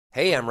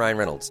Hey, I'm Ryan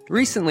Reynolds.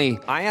 Recently,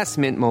 I asked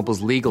Mint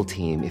Mobile's legal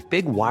team if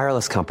big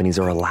wireless companies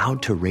are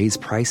allowed to raise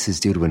prices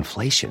due to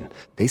inflation.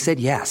 They said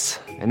yes.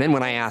 And then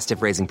when I asked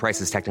if raising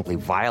prices technically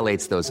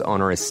violates those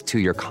onerous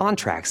two-year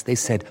contracts, they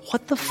said,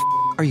 "What the f***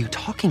 are you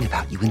talking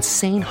about, you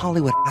insane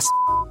Hollywood ass?"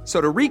 So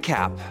to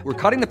recap, we're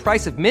cutting the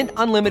price of Mint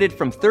Unlimited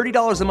from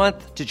 $30 a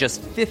month to just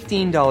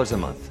 $15 a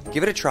month.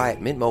 Give it a try at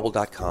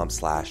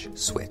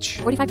mintmobile.com/switch.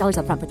 $45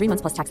 up front for 3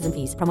 months plus taxes and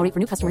fees. Promo rate for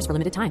new customers for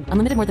limited time.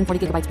 Unlimited more than 40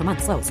 gigabytes per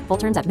month. Slows full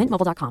terms at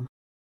mintmobile.com.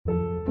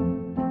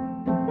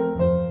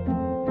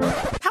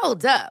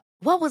 Hold up.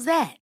 What was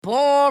that?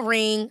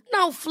 Boring.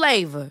 No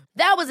flavor.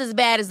 That was as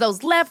bad as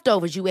those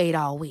leftovers you ate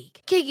all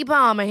week. Keke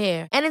Palmer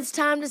here, and it's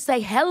time to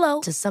say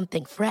hello to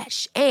something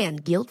fresh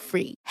and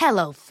guilt-free.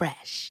 Hello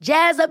Fresh.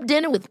 Jazz up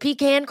dinner with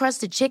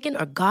pecan-crusted chicken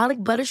or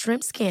garlic butter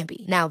shrimp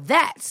scampi. Now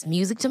that's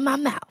music to my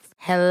mouth.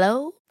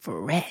 Hello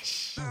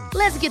Fresh.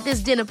 Let's get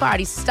this dinner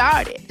party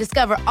started.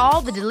 Discover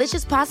all the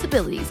delicious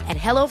possibilities at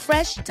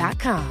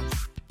hellofresh.com.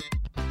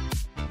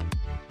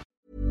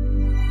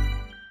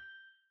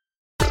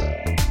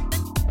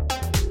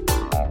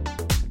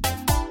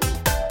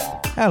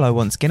 Hello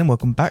once again and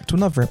welcome back to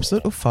another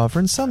episode of Father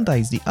and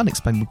Sundays, the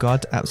unexplainable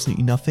guide to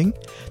absolutely nothing.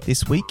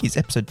 This week is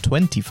episode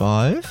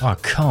 25. I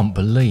can't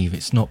believe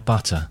it's not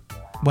butter.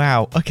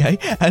 Wow, okay,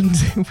 and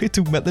we're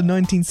talking about the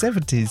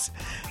 1970s,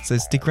 so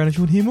stick around if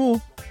you want to hear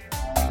more.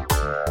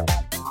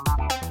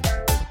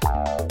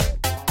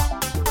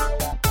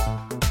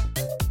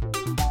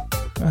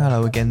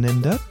 Hello again,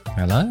 Linda.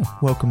 Hello.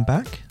 Welcome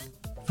back.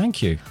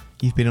 Thank you.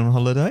 You've been on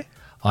holiday?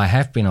 I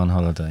have been on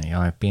holiday.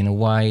 I've been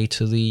away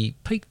to the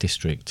Peak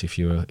District, if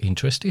you're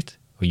interested.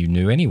 Or you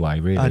knew anyway,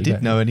 really. I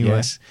did know anyway.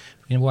 Yes.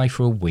 Been away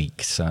for a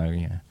week, so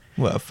yeah.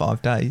 Well,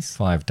 5 days.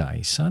 5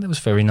 days. So that was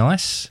very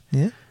nice.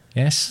 Yeah?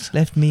 Yes.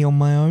 Left me on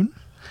my own?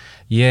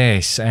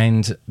 Yes,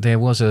 and there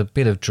was a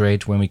bit of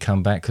dread when we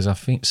come back, because I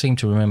seem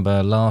to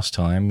remember last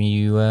time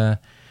you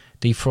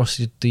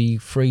defrosted the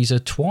freezer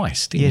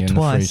twice, didn't you? Yeah,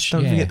 twice.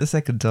 Don't forget the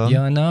second time.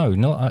 Yeah, I know.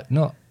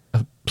 Not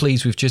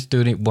pleased with just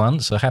doing it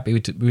once, or happy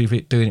with it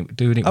doing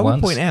it I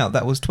once. will point out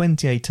that was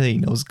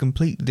 2018. I was a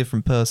completely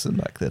different person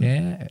back then.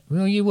 Yeah,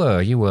 well, you were,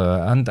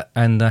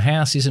 and the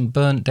house isn't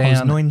burnt down. I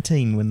was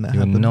 19 when that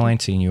happened. You were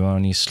 19. You are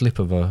only a slip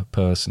of a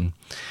person,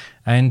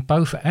 and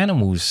both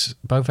animals,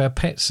 both our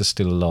pets, are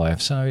still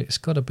alive. So it's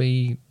got to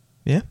be,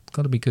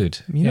 got to be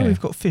good. You know,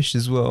 we've got fish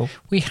as well.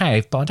 We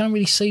have, but I don't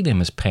really see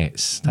them as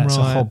pets. That's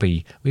a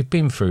hobby. We've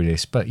been through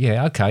this, but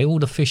yeah, okay. All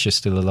the fish are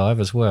still alive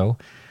as well.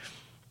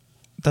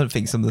 Don't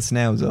think some of the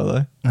snails are,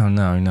 though. Oh,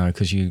 no,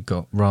 because you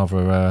got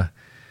rather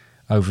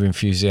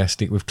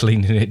over-enthusiastic with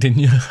cleaning it, didn't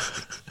you?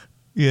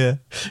 Yeah.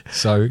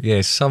 So,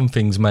 yeah, some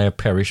things may have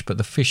perished, but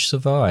the fish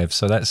survive,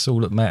 so that's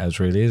all that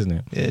matters, really, isn't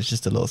it? Yeah, it's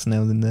just a lot of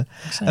snails in there.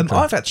 Exactly.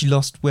 I've actually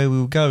lost where we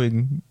were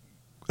going,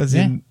 as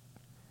in...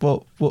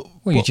 Well,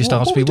 you just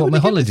asked me what my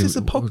holiday was. This is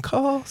a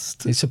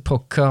podcast. It's a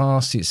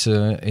podcast.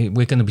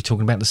 We're going to be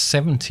talking about the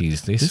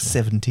 70s, The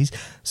 70s.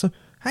 So,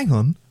 hang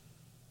on.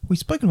 We've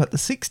spoken about the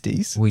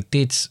 60s. We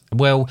did.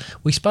 Well,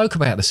 we spoke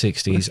about the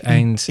 60s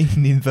and...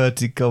 In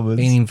inverted commas.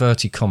 In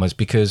inverted commas,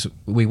 because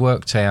we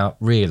worked out,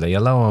 really,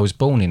 although I was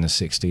born in the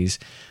 60s,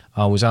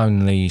 I was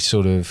only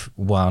sort of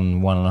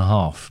one and a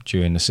half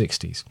during the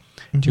 60s.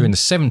 Mm-hmm. During the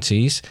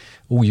 70s,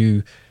 all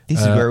you...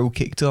 This is where it all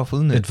kicked off,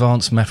 wasn't it?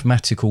 Advanced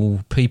mathematical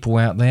people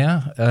out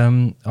there,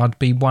 I'd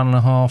be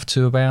 1.5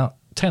 to about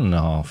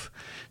 10.5.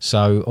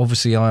 So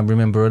obviously I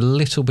remember a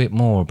little bit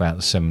more about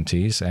the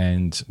 70s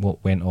and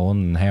what went on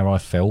and how I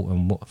felt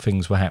and what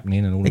things were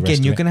happening and all the rest of it.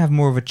 Again, you're going to have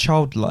more of a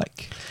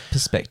childlike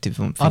perspective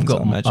on things, I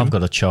imagine. I've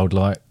got a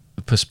childlike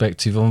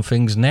perspective on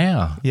things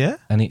now. Yeah?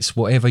 And it's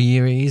whatever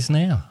year it is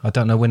now. I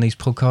don't know when these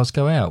podcasts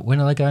go out.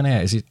 When are they going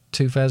out? Is it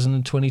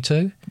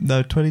 2022?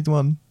 No,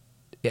 21.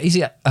 Is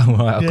it? Oh,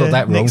 right, I've got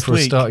that wrong for a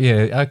week. start.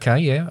 Yeah, okay,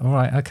 yeah, all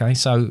right, okay.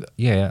 So,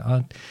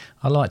 yeah,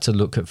 I like to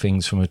look at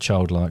things from a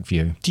childlike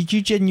view. Did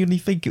you genuinely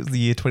think it was the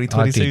year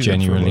 2022? I did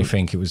genuinely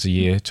think it was the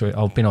year.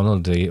 I've been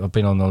on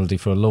holiday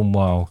for a long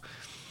while.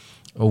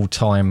 All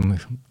time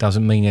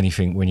doesn't mean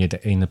anything when you're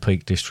in the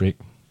Peak District.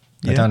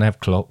 They don't have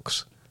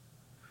clocks.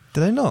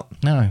 Do they not?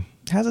 No.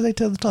 How do they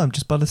tell the time?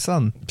 Just by the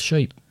sun?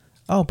 Sheep.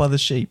 Oh, by the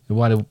sheep. The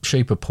way the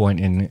sheep are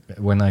pointing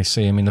when they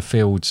see them in the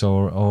fields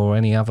or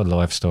any other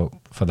livestock,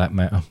 for that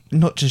matter.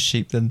 Not just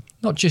sheep, then?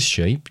 Not just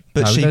sheep.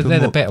 But no, sheep they're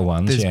the better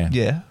ones, yeah.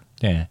 Yeah.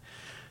 Yeah.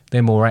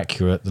 They're more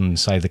accurate than,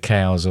 say, the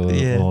cows or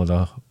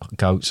the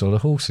goats or the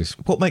horses.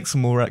 What makes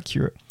them more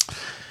accurate?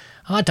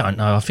 I don't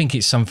know. I think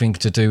it's something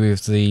to do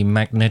with the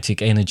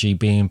magnetic energy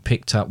being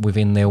picked up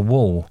within their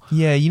wool.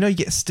 Yeah, you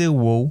get steel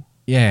wool.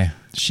 Yeah.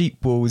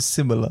 Sheep wool is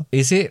similar.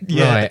 Is it?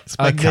 Yeah, right.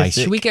 Okay,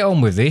 should we get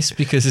on with this?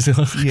 Because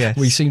yes.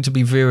 We seem to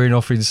be veering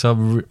off in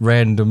some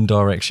random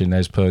direction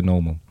as per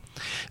normal.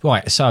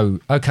 Right, so,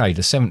 okay,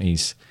 the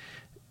 70s.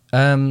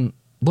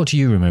 What do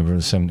you remember of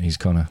the 70s,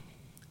 Connor?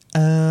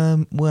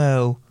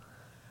 Well,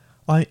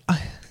 I'm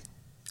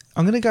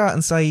going to go out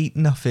and say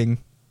nothing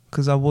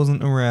because I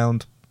wasn't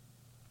around.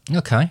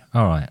 Okay,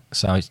 all right.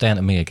 So it's down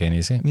to me again,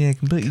 is it? Yeah,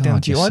 completely God,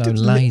 down to you. You're so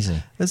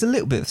lazy. There's a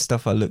little bit of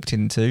stuff I looked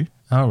into.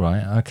 Oh,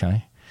 right,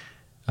 okay.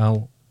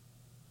 Oh,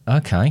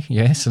 okay,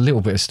 yes, a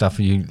little bit of stuff.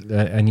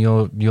 And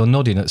you're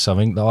nodding at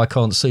something that I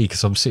can't see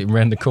because I'm sitting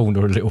around the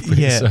corner a little bit.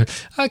 Yeah. So,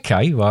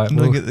 okay, right. I'm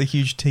looking at the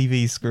huge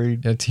TV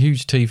screen. A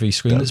huge TV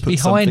screen Gotta that's put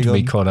behind something me,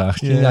 on. Connor.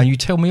 Yeah. You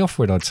tell me off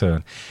when I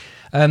turn.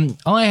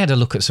 I had a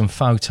look at some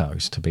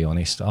photos, to be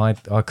honest. I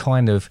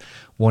kind of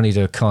wanted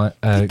to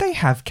Did they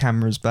have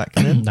cameras back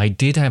then? they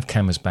did have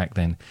cameras back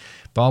then,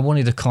 but I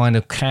wanted to kind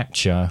of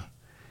capture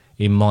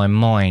in my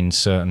mind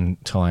certain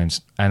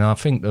times. And I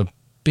think the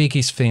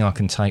biggest thing I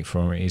can take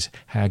from it is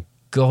how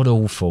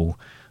god-awful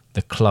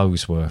the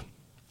clothes were.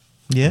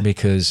 Yeah.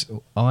 Because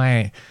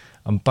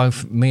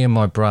me and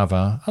my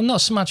brother, and not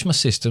so much my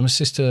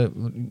sister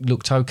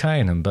looked okay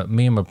in them, but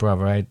me and my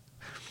brother had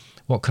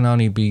what can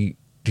only be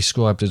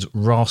described as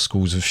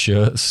rascals of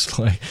shirts,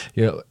 like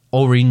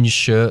orange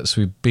shirts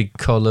with big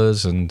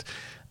collars, and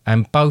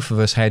both of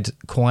us had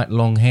quite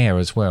long hair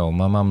as well.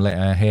 My mum let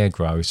our hair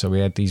grow, so we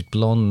had these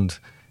blonde,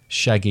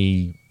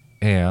 shaggy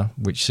hair,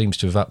 which seems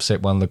to have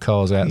upset one of the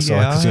cars outside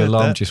Yeah, because I the heard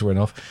alarm that. just went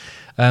off.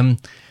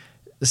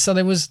 So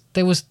there was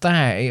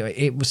that.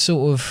 It was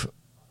sort of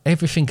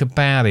everything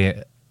about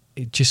it.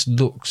 It just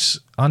looks.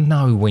 I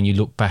know when you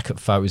look back at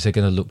photos, they're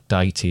going to look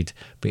dated,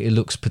 but it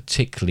looks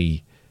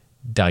particularly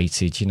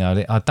dated. You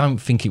know, I don't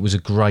think it was a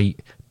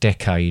great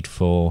decade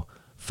for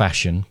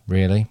fashion,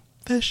 really.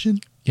 Fashion.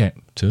 Yeah,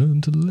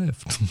 turn to the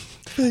left.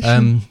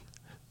 Fashion.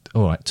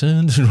 All right,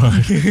 turn to the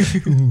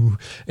right. Ooh.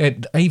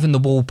 Even the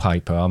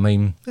wallpaper. I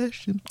mean,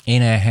 Fashion.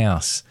 in our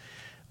house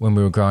when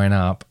we were growing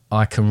up,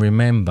 I can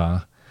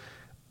remember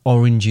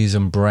oranges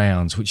and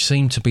browns, which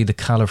seemed to be the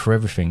colour for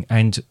everything.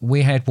 And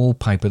we had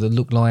wallpaper that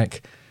looked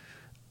like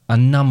a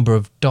number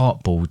of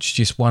dartboards,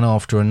 just one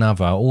after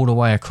another, all the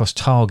way across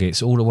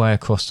targets, all the way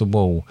across the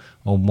wall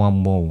on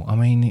one wall. I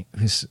mean, it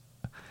was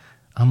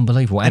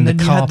unbelievable. And then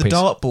the you had the carpets,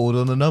 dartboard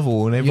on another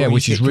wall, and everyone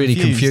which used is to get really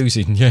confused.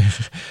 confusing. Yeah,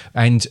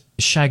 and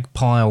shag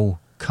pile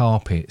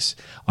carpets.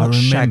 I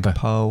What's remember. shag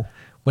pile?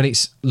 Well,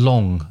 it's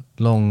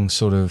long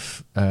sort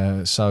of.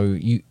 So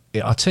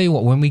I tell you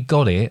what, when we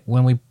got it,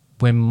 when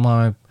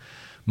my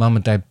mum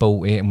and dad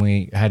bought it and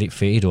we had it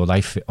fitted, or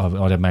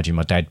I'd imagine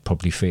my dad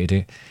probably fitted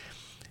it.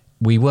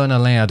 We weren't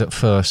allowed at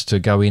first to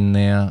go in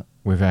there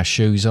with our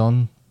shoes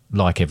on,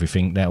 like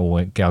everything that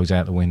all goes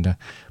out the window.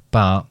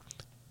 But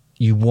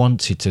you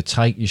wanted to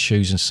take your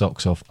shoes and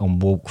socks off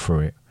and walk through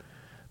it,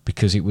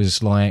 because it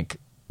was like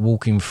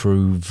walking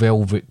through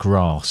velvet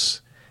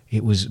grass.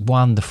 It was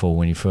wonderful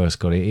when you first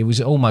got it. It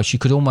was almost, you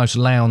could almost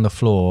lay on the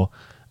floor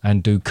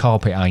and do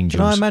carpet angels.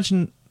 Can I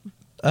imagine,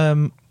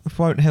 it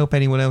won't help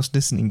anyone else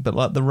listening, but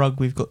like the rug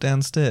we've got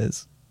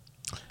downstairs.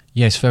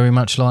 Yes, very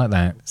much like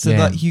that. So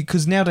yeah. like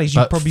because nowadays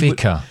you But probably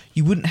thicker.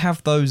 you wouldn't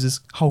have those as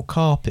whole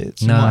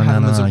carpets. You No, might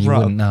have them as a you rug.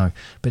 wouldn't know.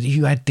 But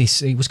you had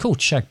this, it was called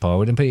shag pile,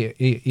 but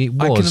it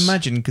was. I can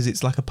imagine because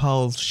it's like a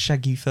pile of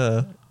shaggy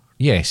fur.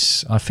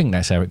 Yes, I think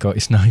that's how it got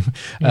its name.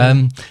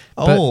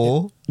 But-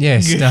 Or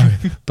yes, no,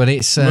 but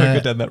it's. Won't go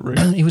down that route.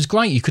 It was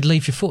great. You could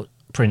leave your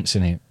footprints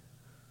in it.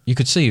 You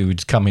could see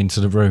who'd come into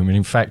the room, and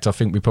in fact, I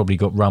think we probably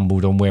got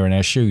rumbled on wearing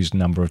our shoes a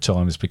number of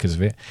times because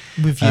of it.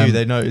 with you,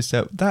 they noticed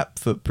that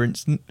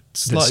footprint's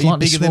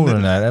slightly bigger smaller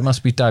than that. That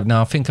must be Dave.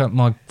 No, I think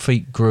my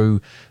feet grew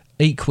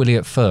equally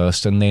at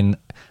first, and then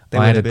They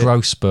I went had a a bit-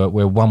 growth spurt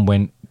where one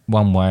went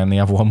one way and the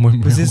other one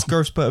went. Was the this other.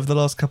 growth spurt of the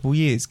last couple of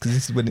years? Because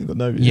this is when it got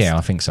noticed. Yeah,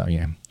 I think so.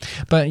 Yeah,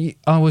 but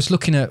I was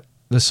looking at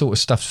the sort of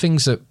stuff,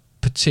 things that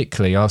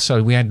particularly.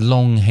 So we had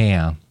long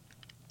hair.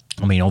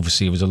 I mean,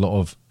 obviously, it was a lot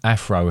of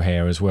afro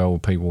hair as well.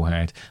 People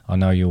had. I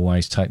know you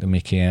always take the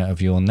mickey out of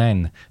your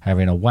nan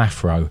having a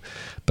wafro,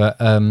 but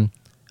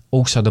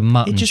also the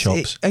mutton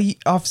chops.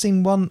 I've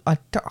seen one. I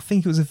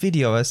think it was a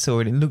video I saw,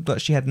 and it looked like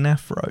she had an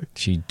afro.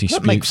 She Not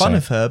disputes make fun that.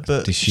 of her,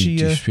 but she she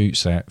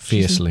disputes that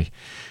fiercely.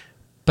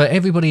 But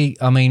everybody,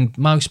 I mean,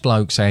 most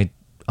blokes had.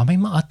 I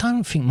mean, I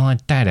don't think my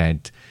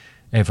dad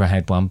ever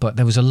had one, but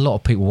there was a lot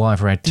of people who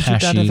either had Did your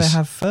dad ever tashies.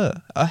 have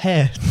fur? A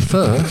hair?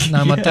 Fur?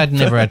 No, my dad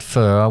never had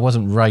fur. I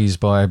wasn't raised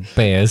by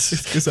bears.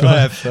 It's 'cause I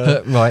have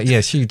fur. Right,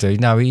 yes, you do.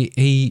 No,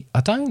 he I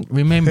don't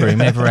remember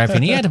him ever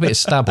having. He had a bit of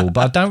stubble,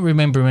 but I don't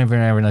remember him ever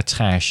having a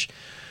tash.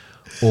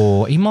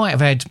 Or he might have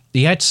had.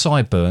 He had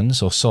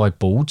sideburns or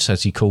sideboards,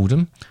 as he called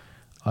them.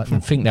 I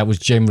think that was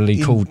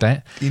generally called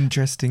that.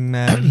 Interesting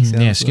man.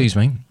 Yeah, excuse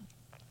me.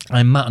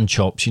 And mutton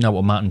chops, you know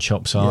what mutton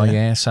chops are, Yeah.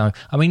 yeah. So,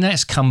 I mean,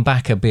 that's come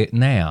back a bit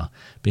now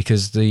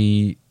because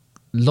certainly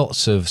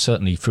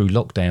through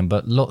lockdown,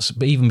 but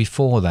even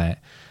before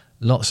that,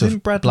 lots Didn't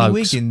of Bradley blokes.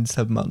 Wiggins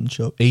have mutton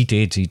chops? He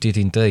did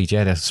indeed. He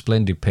had a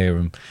splendid pair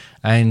of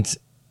them.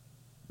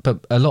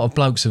 But a lot of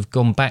blokes have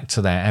gone back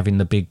to that, having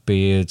the big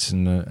beards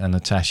and the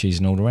tashies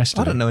and all the rest of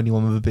I it. don't know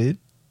anyone with a beard.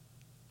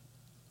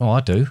 Oh,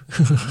 I do.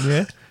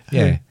 Yeah?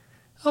 Yeah.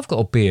 I've got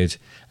a beard,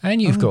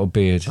 and you've got a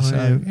beard. Oh, So,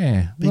 yeah.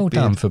 yeah, Big well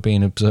done beard. for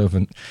being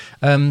observant.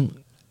 A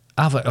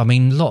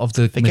lot of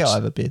the Forget I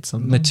have a beard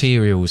sometimes.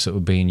 materials that were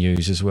being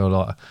used as well,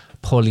 like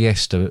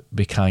polyester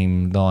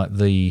became like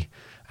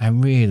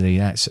and really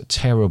that's a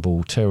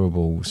terrible,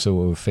 terrible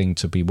sort of thing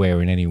to be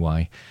wearing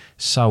anyway.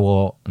 So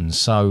hot and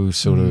so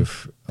sort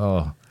of,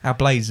 Our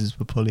blazers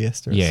were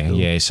polyester. At Yeah, school.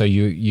 yeah. So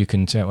you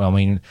can tell. I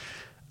mean,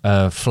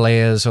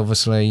 flares,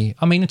 obviously.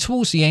 I mean,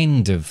 towards the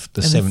end of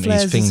the And 70s,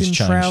 flares things is in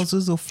changed.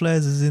 trousers or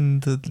flares is in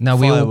the No,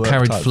 we all firework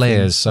carried type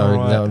flares, thing? so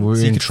Alright. that we were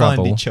So you in could find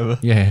trouble. each other.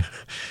 Yeah.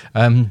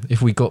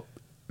 If we got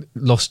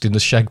lost in the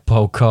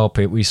shagpole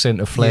carpet, we sent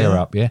a flare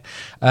Yeah.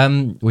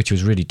 up, which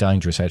was really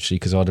dangerous, actually,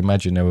 because I'd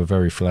imagine they were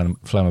very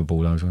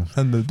flammable, those ones.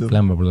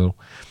 Flammable.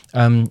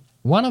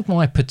 One of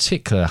my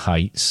particular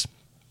hates,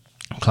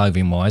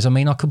 clothing-wise, I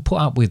mean, I could put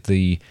up with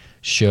the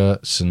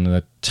shirts and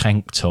the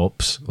tank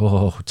tops,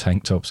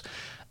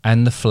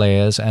 and the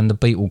flares and the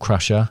Beetle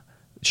Crusher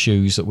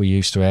shoes that we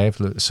used to have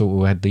that sort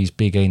of had these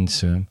big ends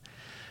to them.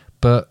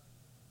 But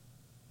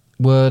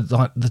were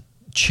like the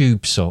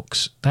tube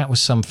socks, that was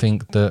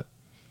something that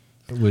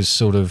was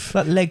sort of...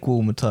 Like leg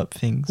warmer type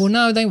things. Well,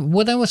 no, they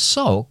were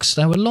socks.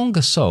 They were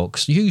longer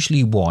socks,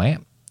 usually white.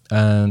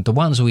 And the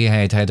ones we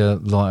had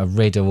a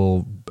red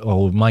or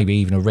maybe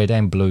even a red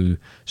and blue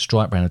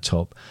stripe around the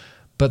top.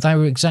 But they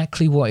were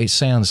exactly what it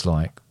sounds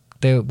like.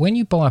 When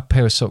you buy a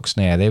pair of socks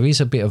now, there is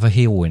a bit of a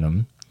heel in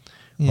them.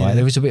 Yeah. Right?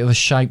 There is a bit of a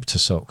shape to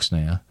socks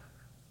now.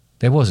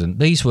 There wasn't.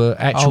 These were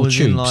actual as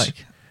tubes. in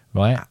like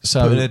right?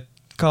 putting a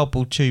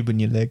cardboard tube in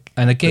your leg.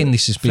 And again, but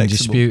this has been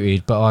flexible.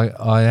 disputed, but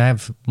I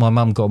have, my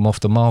mum got them off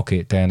the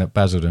market down at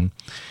Basildon,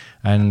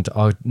 and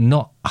I'm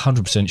not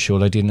 100% sure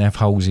they didn't have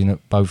holes in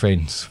at both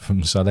ends.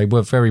 So they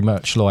were very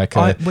much like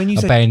a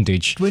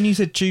bandage. When you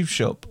said tube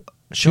shop.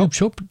 Tube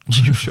shop?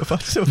 Tube shop. I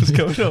don't know what's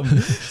going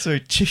on.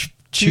 Sorry,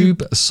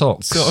 Tube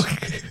socks.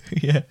 sock.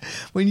 Yeah.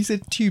 When you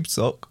said tube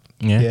sock,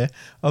 Yeah.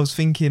 I was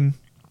thinking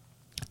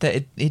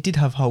that it did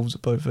have holes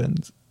at both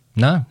ends.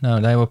 No,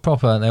 they were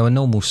proper, they were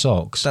normal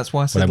socks. That's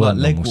why I Well, said they like weren't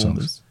leg normal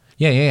warmers. socks.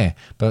 Yeah.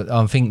 But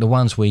I think the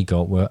ones we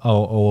got were,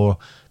 or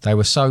they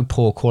were so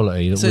poor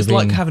quality that So it's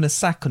like having a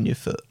sack on your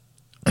foot.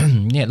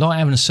 yeah, like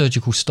having a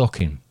surgical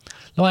stocking.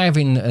 Like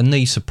having a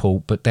knee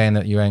support, but down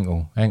at your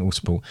ankle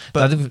support.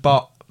 But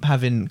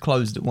having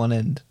closed at one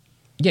end.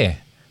 Yeah,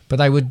 but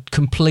they were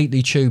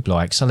completely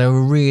tube-like, so they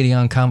were really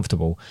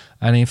uncomfortable.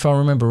 And if I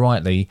remember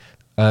rightly,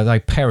 they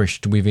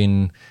perished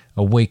within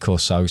a week or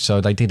so.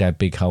 So they did have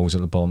big holes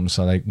at the bottom,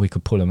 so we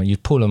could pull them. And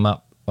you'd pull them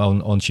up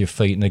onto your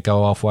feet, and they'd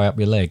go halfway up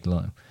your leg.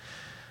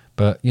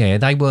 But yeah,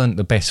 they weren't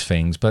the best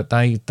things, but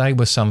they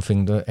were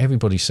something that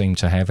everybody seemed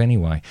to have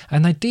anyway.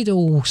 And they did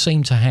all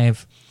seem to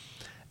have,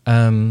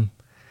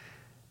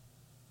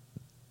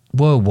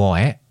 were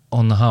white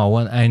on the whole,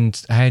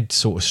 and had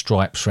sort of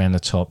stripes around the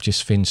top,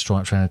 just thin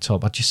stripes around the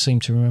top. I just seem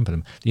to remember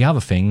them. The other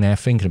thing, now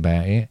thinking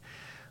about it,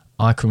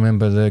 I can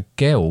remember the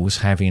girls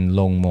having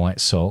long white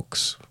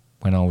socks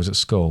when I was at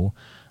school,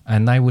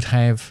 and they would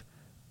have,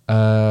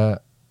 and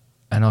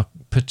I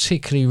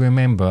particularly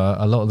remember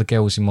a lot of the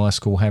girls in my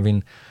school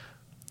having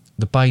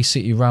the Bay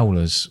City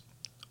Rollers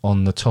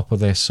on the top of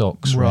their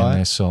socks, around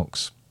their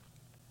socks.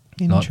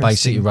 Like Bay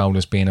City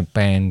Rollers being a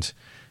band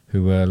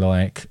who were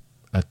like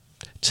a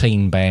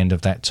teen band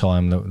of that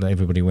time that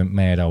everybody went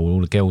mad over,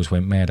 all the girls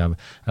went mad over.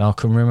 And I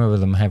can remember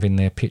them having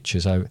their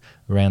pictures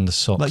around the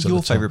socks. Like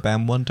your favourite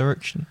band, One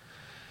Direction.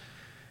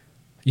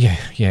 Yeah,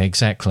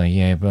 exactly.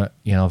 Yeah, but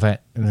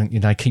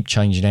they keep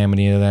changing how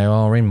many there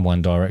are in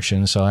One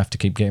Direction, so I have to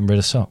keep getting rid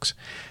of socks.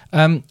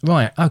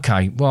 Right,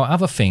 okay. Well,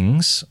 other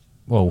things.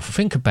 Well,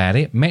 think about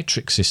it.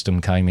 Metric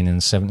system came in the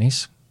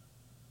 70s.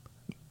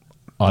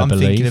 I'm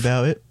thinking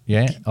about it.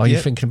 Yeah. Are you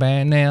thinking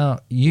about it now?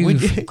 You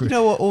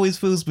know what always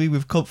fills me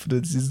with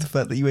confidence is the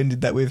fact that you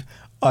ended that with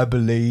 "I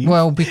believe."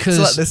 Well, because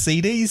it's like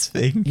the CDs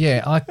thing.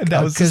 Yeah,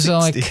 because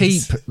I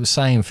keep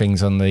saying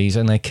things on these,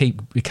 and they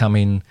keep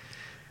becoming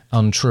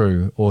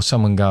untrue. Or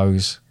someone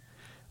goes,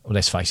 well,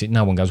 let's face it,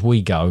 no one goes.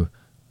 We go,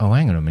 oh,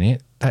 hang on a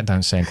minute, that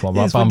don't sound quite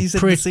right. Yes, But when I'm you said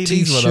the pretty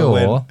CDs one, sure.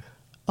 I went,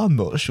 I'm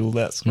not sure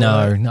that's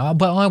right. No,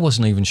 but I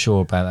wasn't even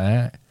sure about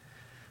that.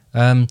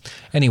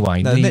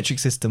 Anyway, the metric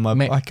system,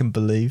 I can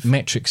believe.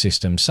 Metric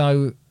system.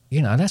 So,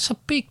 that's a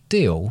big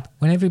deal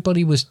when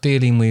everybody was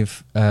dealing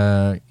with,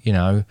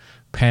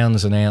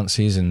 pounds and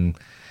ounces and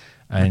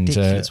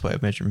ridiculous way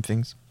of measuring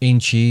things.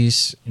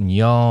 Inches and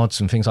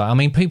yards and things like that. I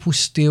mean, people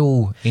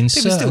still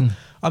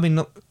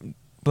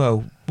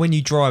when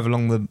you drive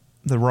along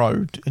the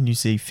road and you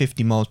see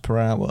 50 miles per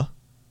hour,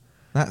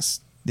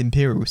 that's the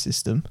imperial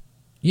system.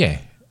 Yeah.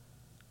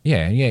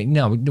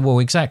 No, well,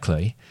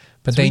 exactly.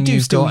 But So then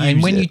you've got,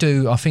 and when you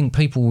do, I think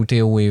people will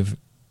deal with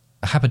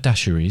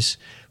haberdasheries,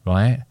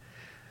 right?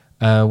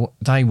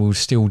 They will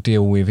still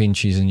deal with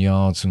inches and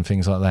yards and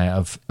things like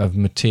that of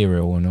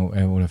material and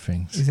all the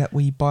things. Is that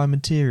where you buy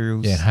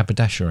materials? Yeah,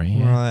 haberdashery.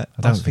 Yeah. Right.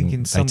 I don't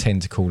think they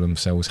tend to call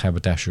themselves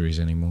haberdasheries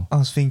anymore. I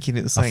was thinking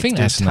it's I think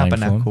that's the name for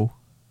them. tabernacle.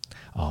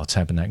 Oh,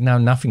 tabernacle. No,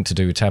 nothing to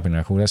do with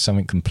tabernacle. That's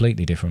something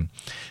completely different.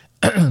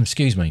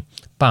 Excuse me.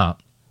 But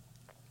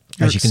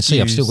as you can see,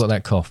 I've still got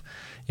that cough.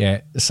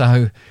 Yeah.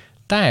 So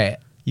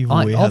that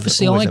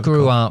I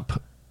grew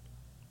up.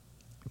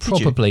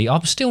 Probably,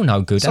 I'm still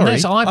no good. Sorry,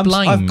 and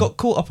I've got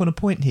caught up on a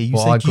point here. You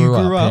well, said I grew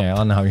you grew up. Yeah,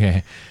 I know.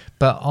 Yeah,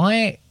 but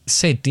I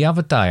said the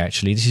other day,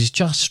 actually, this has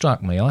just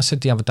struck me. I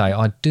said the other day,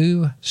 I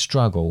do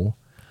struggle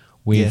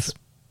with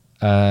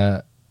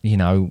you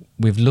know,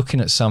 with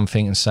looking at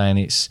something and saying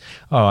it's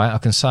all right, I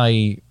can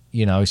say,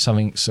 you know,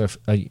 something. So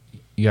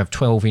you have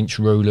 12-inch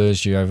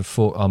rulers, you have a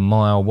foot, a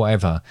mile,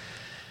 whatever.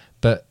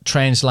 But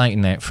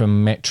translating that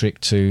from metric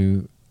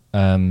to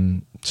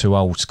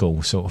old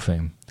school sort of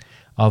thing,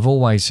 I've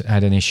always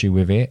had an issue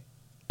with it.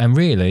 And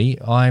really,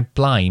 I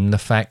blame the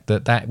fact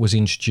that was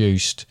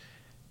introduced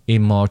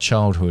in my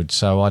childhood.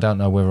 So I don't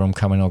know whether I'm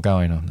coming or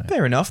going on that.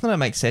 Fair enough. That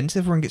makes sense.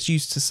 Everyone gets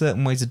used to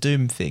certain ways of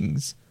doing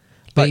things.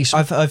 But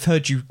Like, I've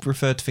heard you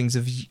refer to things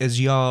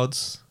as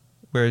yards,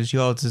 whereas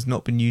yards has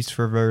not been used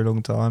for a very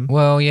long time.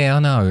 Well, yeah, I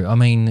know. I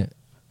mean,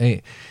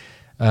 you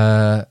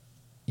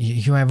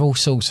have all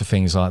sorts of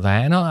things like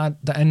that,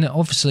 and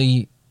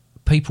obviously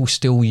people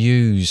still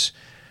use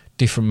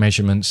different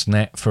measurements and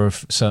that for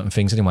certain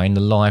things anyway, in the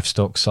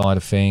livestock side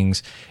of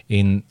things,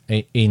 in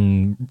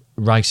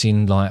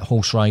racing, like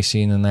horse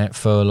racing and that,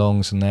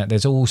 furlongs and that.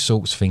 There's all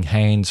sorts of things,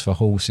 hands for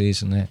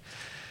horses and that.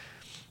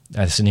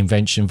 That's an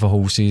invention for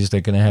horses.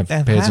 They're going to have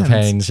pairs of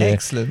hands. Yeah,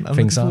 excellent. I'm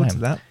things looking like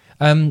forward to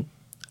that.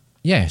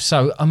 Yeah,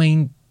 so, I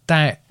mean,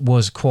 that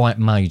was quite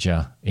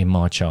major in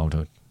my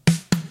childhood.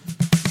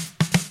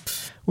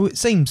 Well, it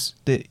seems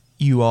that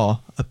you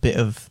are a bit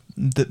of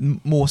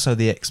more so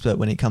the expert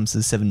when it comes to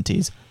the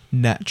 70s,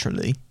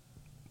 naturally,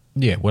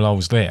 Yeah, well, I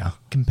was there.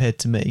 compared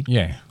to me.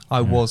 Yeah.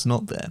 I was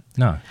not there.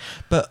 No.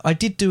 But I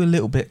did do a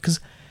little bit because,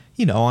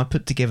 you know, I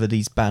put together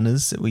these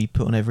banners that we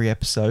put on every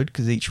episode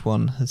because each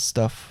one has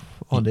stuff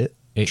on it.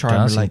 It try and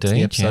does relate to the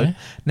indeed, episode. yeah.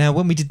 Now,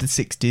 when we did the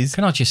 60s...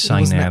 Can I just it say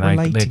wasn't now, that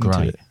they're relating to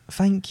great. it.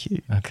 Thank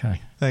you.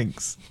 Okay.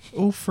 Thanks.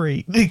 All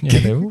free. Yeah,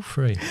 they're all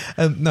free.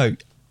 No,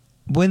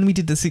 when we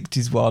did the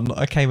 60s one,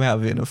 I came out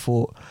of it and I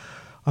thought...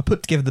 I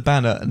put together the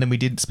banner and then we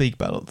didn't speak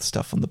about all the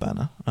stuff on the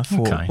banner. I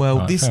thought, Okay, well,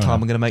 right, this fair time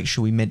enough. I'm going to make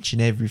sure we mention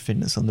everything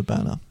that's on the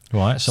banner.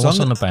 Right, so what's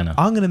I'm on the gonna- banner?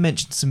 I'm going to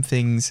mention some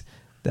things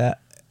that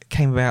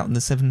came about in the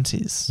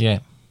 70s.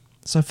 Yeah.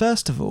 So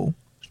first of all,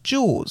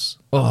 Jaws.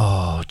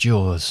 Oh,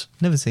 Jaws.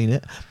 Never seen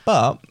it,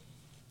 but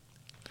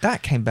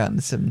that came about in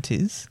the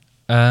 70s.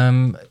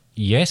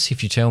 Yes,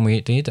 if you tell me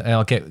it did.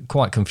 I get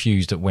quite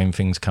confused at when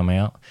things come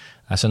out.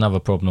 That's another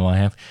problem I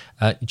have.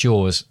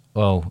 Jaws.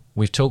 Well,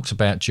 we've talked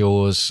about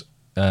Jaws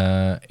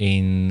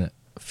in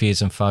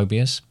Fears and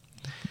Phobias.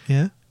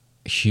 Yeah.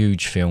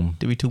 Huge film.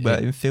 Did we talk about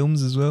it in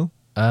films as well?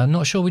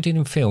 Not sure we did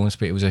in films,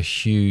 but it was a We're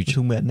huge,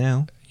 talking about it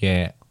now.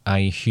 yeah,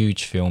 a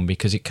huge film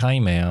because it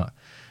came out,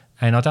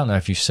 and I don't know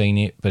if you've seen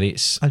it, but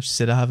it's I just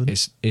said I haven't.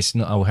 It's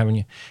not. Oh, haven't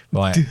you?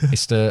 Right.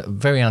 It's the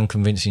very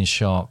unconvincing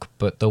shark,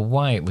 but the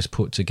way it was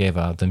put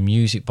together, the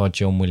music by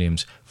John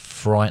Williams,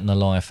 frightened the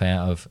life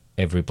out of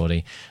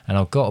everybody. And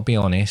I've got to be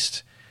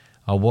honest,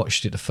 I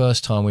watched it the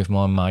first time with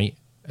my mate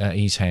at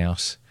his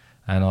house,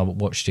 and I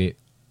watched it,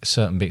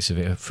 certain bits of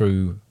it,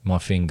 through my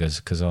fingers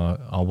because I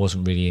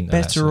wasn't really into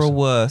that Better sort of or stuff.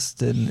 worse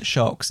than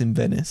Sharks in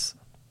Venice?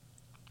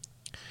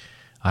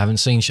 I've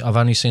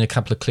only seen a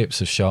couple of clips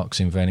of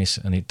Sharks in Venice,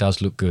 and it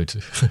does look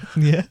good.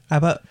 Yeah. How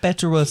about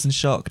better or worse than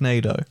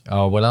Sharknado?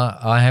 Oh, well,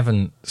 I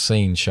haven't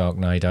seen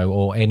Sharknado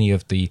or any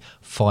of the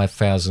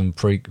 5,000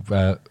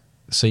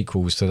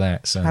 sequels to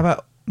that. So. How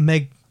about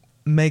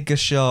Mega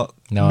Shark?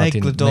 No, I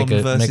didn't.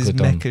 Megalodon versus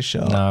Megalodon. Mecha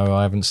Shark? No,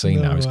 I haven't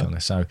seen No, those.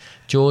 right. So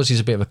Jaws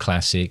is a bit of a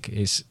classic.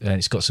 It's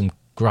got some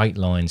great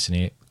lines in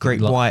it.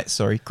 Great White,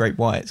 sorry. Great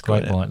White. It's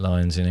got Great it. white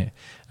lines in it.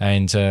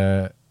 And,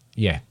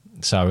 yeah,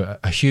 so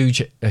a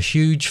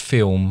huge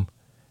film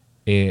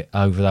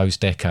over those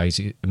decades,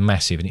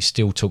 massive, and it's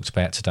still talked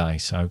about today.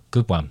 So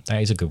good one.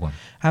 That is a good one.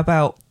 How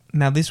about,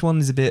 now this one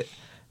is a bit,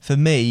 for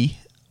me,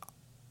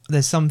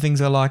 there's some things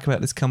I like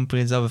about this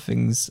company, there's other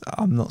things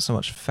I'm not so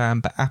much a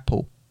fan, but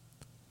Apple.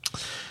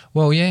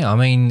 Well, yeah, I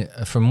mean,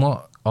 from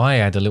what I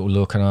had a little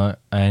look,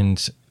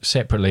 and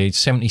separately,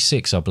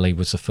 76, I believe,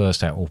 was the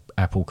first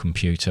Apple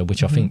computer,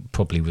 which I think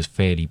probably was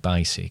fairly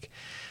basic.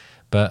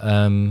 But,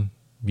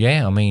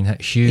 yeah, I mean,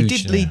 huge.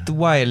 It did lead the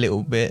way a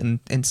little bit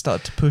and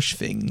started to push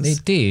things.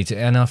 It did,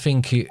 and I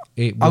think it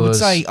was... I would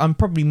say I'm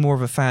probably more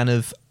of a fan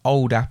of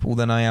old Apple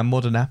than I am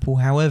modern Apple.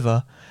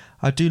 However,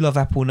 I do love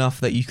Apple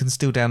enough that you can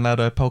still download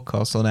our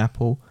podcast on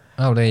Apple.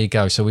 Oh, there you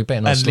go. So we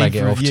better not And slag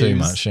leave it off too reviews.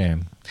 much, yeah.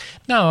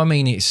 No, I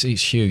mean, it's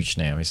huge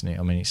now, isn't it?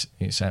 I mean,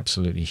 it's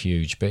absolutely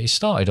huge. But it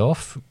started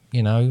off,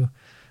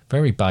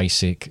 very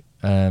basic,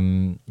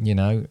 and...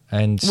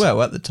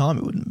 Well, at the time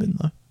it wouldn't have been,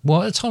 though.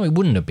 Well, at the time it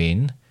wouldn't have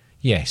been.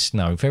 Yes,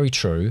 no, very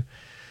true.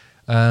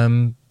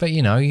 But,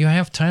 you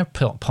have to have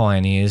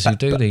pioneers who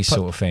do these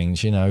sort of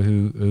things,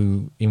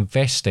 who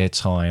invest their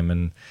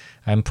time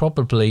and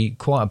probably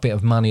quite a bit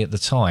of money at the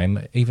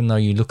time, even though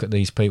you look at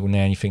these people now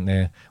and you think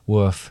they're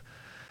worth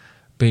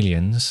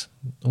billions.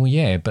 Well,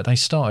 yeah, but they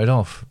started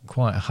off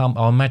quite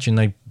I imagine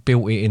they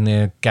built it in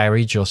their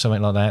garage or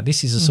something like that.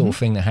 This is the sort of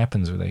thing that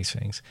happens with these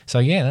things. So,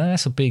 yeah,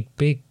 that's a big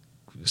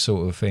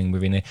sort of thing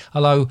within it.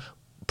 Although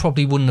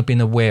probably wouldn't have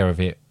been aware of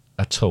it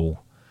at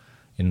all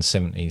in the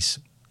 70s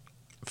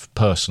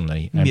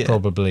personally, and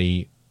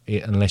probably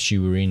unless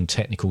you were in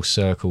technical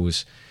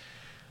circles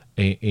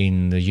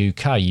in the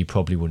UK, you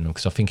probably wouldn't have,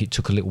 because I think it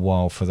took a little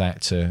while for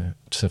that to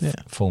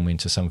form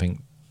into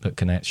something that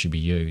can actually be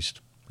used,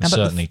 and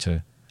certainly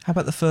to How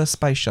about the first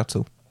space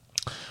shuttle?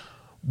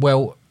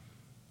 Well,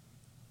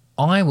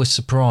 I was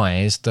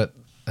surprised that,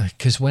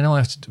 because when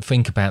I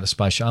think about the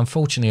space shuttle,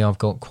 unfortunately I've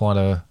got quite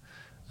a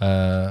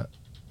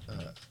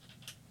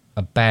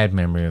bad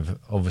memory of,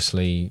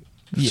 obviously,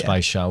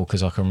 space shuttle,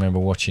 because I can remember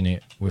watching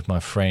it with my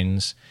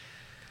friends.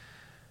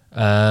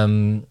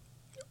 When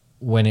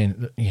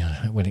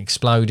it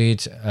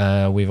exploded,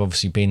 we've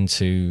obviously been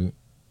to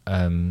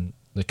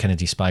the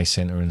Kennedy Space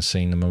Center and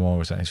seen the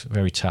memorials. It's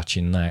very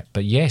touching, that.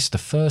 But yes, the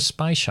first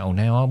space shuttle.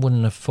 Now, I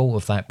wouldn't have thought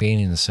of that being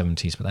in the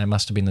 70s, but that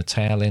must have been the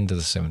tail end of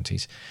the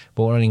 70s.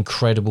 But what an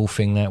incredible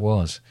thing that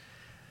was!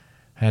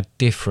 How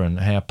different,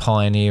 how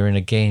pioneering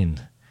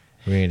again.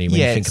 Really, when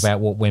you think about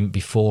what went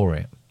before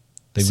it,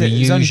 the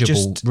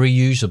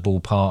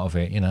reusable part of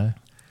it,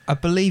 I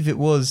believe it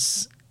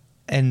was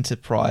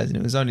Enterprise, and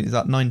it was like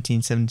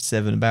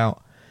 1977.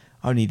 About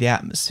only the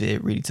atmosphere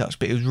it really touched,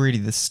 but it was really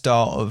the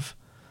start of.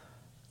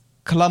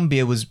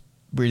 Columbia was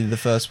really the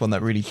first one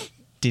that really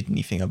did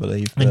anything, I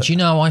believe.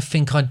 And I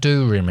think I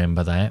do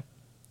remember that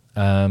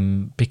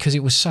because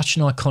it was such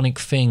an iconic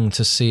thing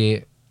to see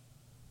it.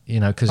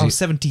 Because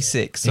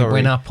 76. It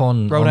went up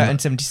rolled out in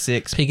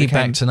 76,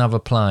 piggybacked another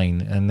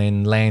plane, and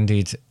then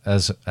landed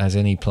as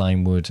any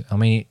plane would. I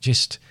mean,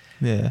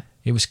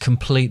 it was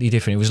completely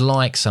different. It was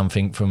like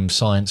something from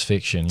science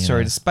fiction.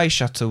 The space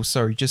shuttle.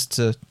 Sorry, just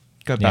to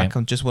go back,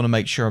 I just want to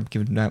make sure I'm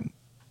giving out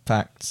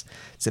facts.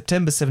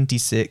 September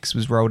 76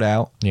 was rolled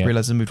out.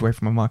 Realised I moved away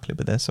from my mic a little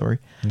bit there. Sorry.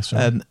 That's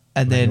right.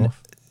 And then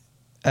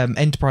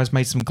Enterprise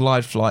made some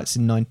glide flights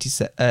in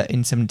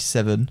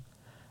 77.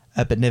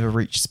 But never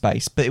reached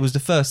space. But it was the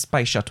first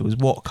space shuttle, is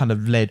what kind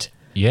of led...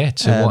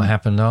 to what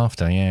happened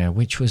after,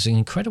 which was an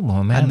incredible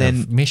amount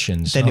of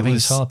missions. Then it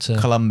was hard to...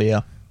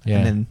 Columbia,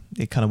 and then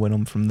it kind of went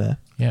on from there.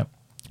 Yeah.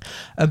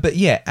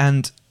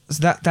 And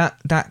so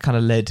that kind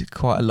of led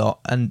quite a lot.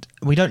 And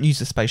we don't use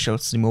the space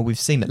shuttles anymore. We've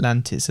seen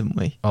Atlantis, haven't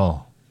we?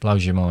 Oh,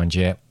 blows your mind,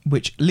 yeah.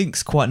 Which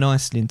links quite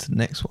nicely into the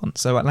next one.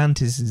 So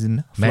Atlantis is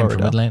in Florida. Man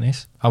from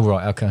Atlantis? Oh,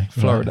 right, okay.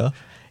 Florida. Right.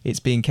 It's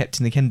being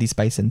kept in the Kennedy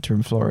Space Center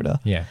in Florida.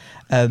 Yeah.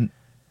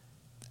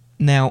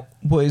 Now,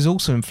 what is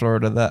also in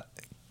Florida that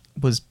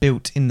was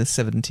built in the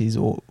 70s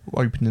or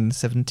opened in the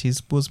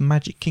 70s was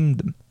Magic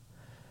Kingdom.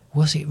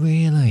 Was it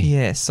really?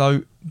 Yeah,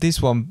 so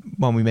this one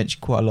we mentioned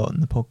quite a lot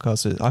in the podcast.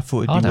 So I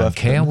thought it'd be worth it. I don't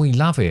care. We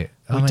love it.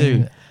 We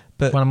do.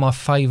 But one of my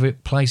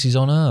favourite places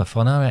on earth.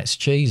 I know that's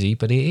cheesy,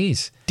 but it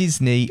is.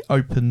 Disney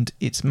opened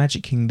its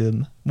Magic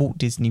Kingdom, Walt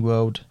Disney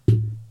World,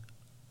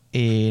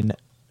 in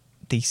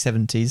the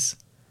 70s.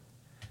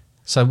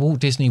 So Walt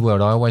Disney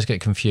World, I always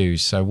get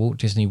confused. So Walt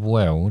Disney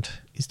World...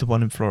 is the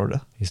one in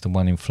Florida.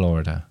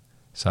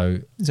 So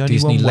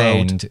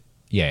Disneyland,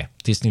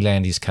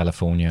 Disneyland is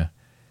California.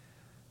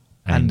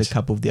 And a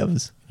couple of the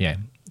others. Yeah.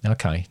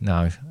 Okay.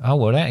 No. Oh,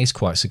 well, that is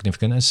quite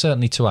significant, and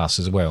certainly to us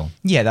as well.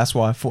 Yeah, that's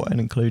why I thought I'd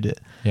include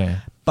it. Yeah.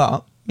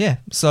 But,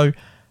 so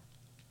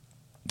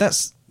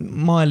that's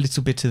my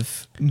little bit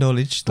of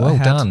knowledge that I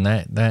had. Well done.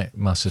 That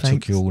must have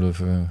took you all of,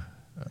 30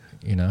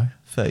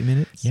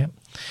 minutes. Yep.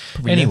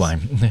 Probably anyway,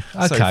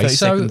 okay,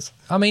 so seconds.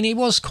 I mean, it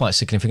was quite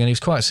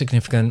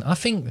significant. I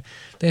think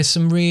there's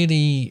some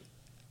really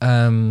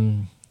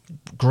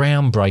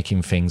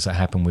groundbreaking things that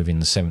happened within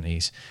the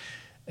 70s.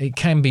 It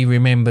can be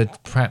remembered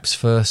perhaps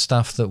for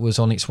stuff that was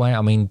on its way.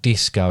 I mean,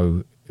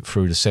 disco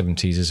through the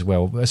 70s as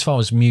well, as far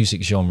as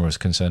music genre is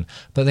concerned.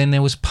 But then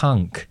there was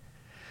punk.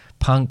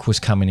 Punk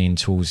was coming in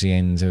towards the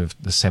end of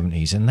the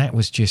 70s, and that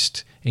was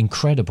just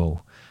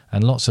incredible.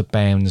 And lots of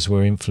bands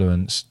were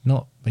influenced,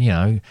 not,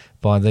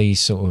 by these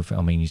sort of,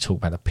 I mean, you talk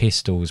about the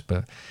Pistols,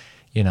 but,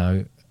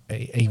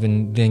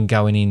 even then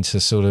going into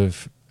sort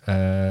of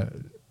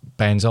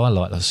bands I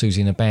like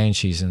Susie and the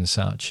Banshees and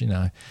such,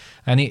 And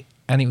it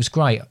was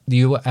great.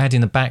 You had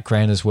in the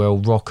background as well,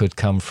 rock had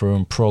come through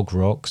and prog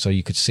rock, so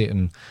you could sit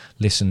and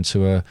listen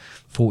to a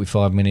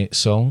 45-minute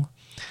song.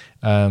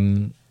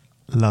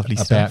 Lovely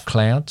about stuff.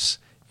 clouds,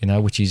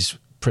 which is...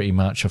 pretty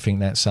much, I think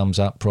that sums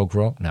up prog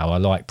rock. No, I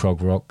like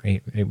prog rock.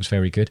 It was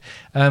very good.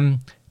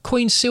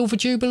 Queen's Silver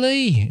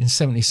Jubilee in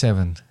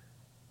 77.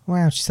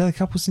 Wow, she's had a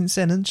couple since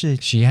then, hasn't she?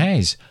 She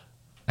has.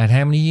 And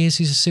how many years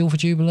is a Silver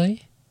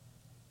Jubilee?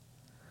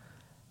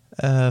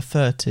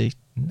 30.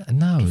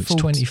 No, it's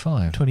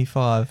 25.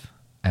 25.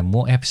 And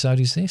what episode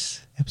is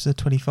this? Episode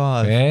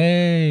 25.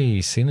 Hey,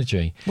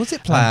 synergy. Was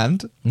it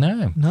planned?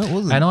 No. No, it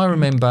wasn't. And I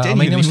remember, there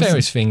was wasn't.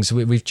 various things.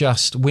 We've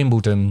just,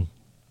 Wimbledon...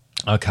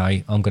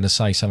 Okay, I'm going to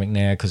say something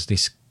now because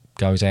this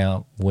goes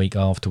out week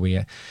after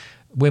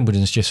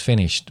Wimbledon's just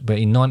finished. But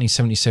in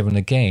 1977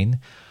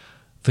 again,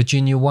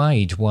 Virginia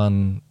Wade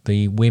won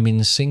the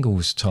women's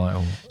singles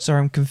title. Sorry,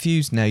 I'm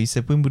confused now. You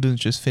said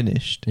Wimbledon's just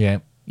finished. Yeah.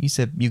 You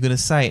said you're going to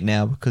say it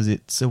now because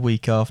it's a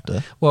week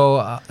after.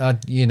 Well,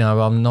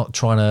 I'm not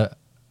trying to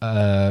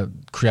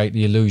create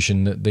the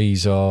illusion that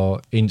these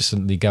are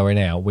instantly going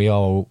out. We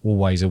are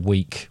always a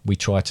week. We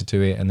try to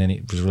do it and then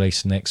it was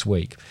released the next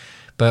week.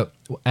 But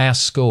our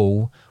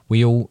school,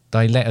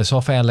 they let us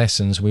off our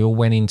lessons. We all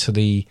went into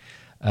the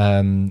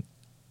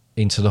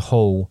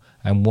hall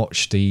and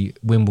watched the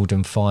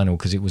Wimbledon final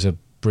because it was a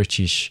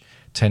British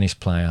tennis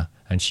player,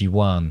 and she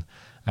won.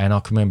 And I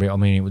can remember it. I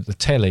mean, it was the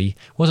telly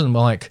wasn't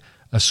like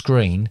a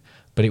screen,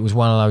 but it was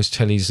one of those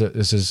tellies that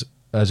was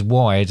as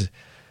wide,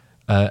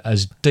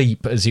 as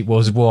deep as it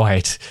was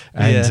wide,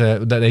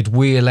 and that they'd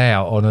wheel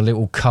out on a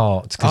little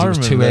cart because it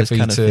was too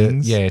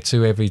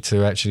heavy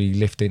to actually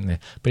lift it in there.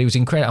 But it was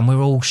incredible, and we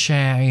were all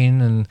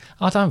shouting, and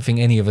I don't think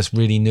any of us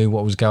really knew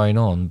what was going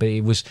on, but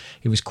it was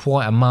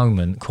quite a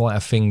moment, quite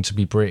a thing to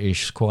be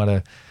British, quite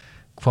a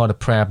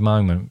proud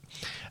moment.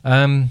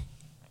 I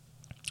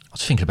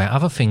was thinking about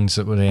other things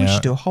that were there. We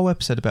should do a whole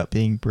episode about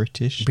being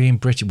British. Being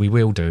British, we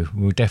will do.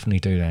 We will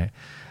definitely do that.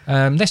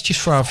 Let's just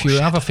throw a few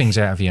other things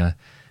out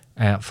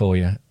for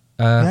you.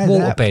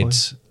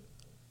 Waterbeds.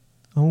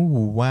 Oh,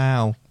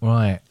 wow.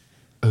 Right.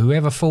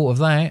 Whoever thought of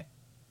that,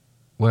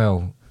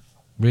 well,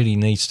 really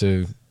needs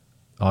to...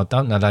 I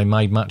don't know they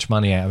made much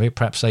money out of it.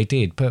 Perhaps they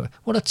did. But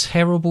what a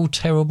terrible,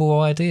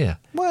 terrible idea.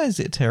 Why is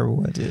it a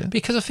terrible idea?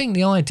 Because I think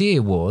the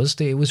idea was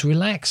that it was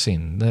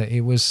relaxing, that it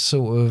was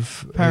sort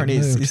of... Apparently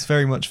it's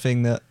very much a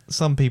thing that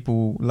some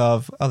people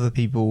love, other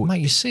people...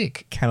 Make you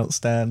sick. Cannot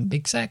stand.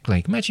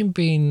 Exactly.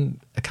 Imagine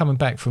coming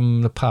back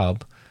from the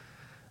pub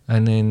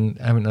and then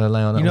having to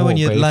lay on that waterbed. When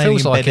you're laying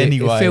in bed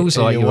anyway. It feels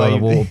like you're on a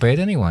waterbed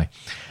anyway.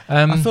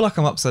 I feel like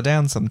I'm upside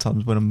down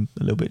sometimes when I'm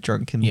a little bit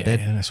drunk in bed.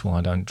 Yeah, that's why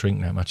I don't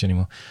drink that much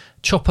anymore.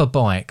 Chopper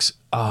bikes.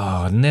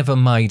 Oh, never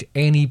made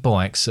any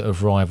bikes that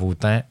have rivaled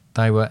that.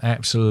 They were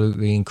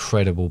absolutely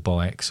incredible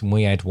bikes, and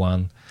we had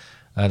one.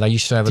 They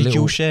used to have a little... Did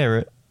you all share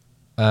it?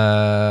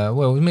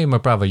 Well, me and my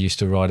brother used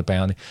to ride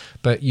about it,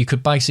 but you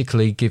could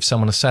basically give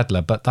someone a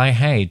saddler. But they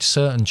had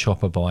certain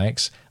chopper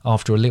bikes,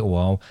 after a little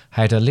while,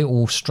 had a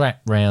little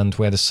strap round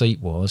where the seat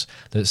was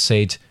that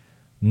said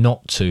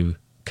not to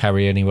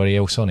carry anybody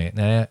else on it.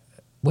 Now,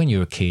 when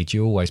you're a kid,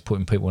 you're always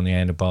putting people on the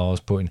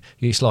handlebars,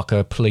 it's like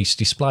a police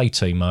display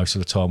team most of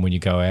the time when you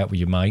go out with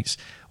your mates,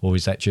 or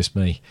is that just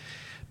me?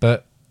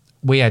 But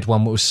we had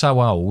one that was so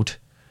old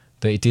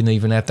that it didn't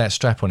even have that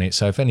strap on it.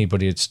 So if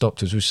anybody had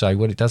stopped us, we'd say,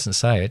 well, it doesn't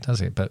say it,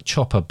 does it? But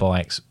chopper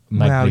bikes...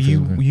 Wow,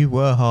 you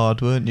were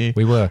hard, weren't you?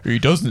 We were. He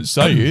doesn't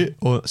say it.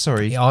 Or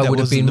sorry, I would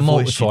have been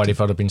mortified if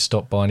I'd have been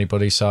stopped by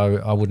anybody,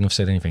 so I wouldn't have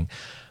said anything.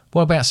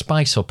 What about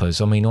space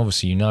hoppers? I mean,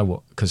 obviously you know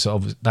what, because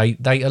they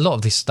a lot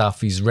of this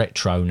stuff is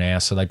retro now,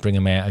 so they bring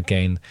them out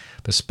again.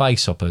 But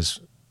space hoppers,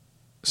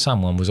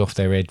 someone was off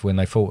their head when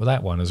they thought of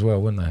that one as well,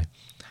 weren't they?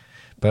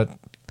 But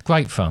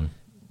great fun.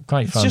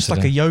 It's just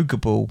like a yoga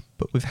ball,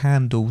 but with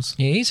handles.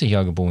 Yeah, it is a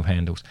yoga ball with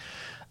handles.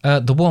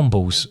 The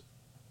Wombles.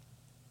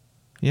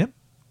 Yep.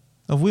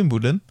 Of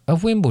Wimbledon.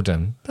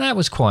 That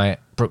was quite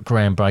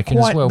groundbreaking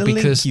as well,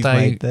 because link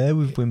made there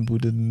with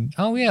Wimbledon.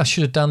 Oh yeah, I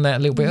should have done that a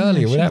little bit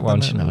earlier with that one.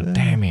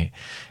 Damn it!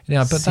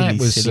 Yeah, but silly, that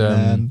was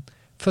man.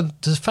 For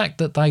the fact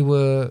that they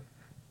were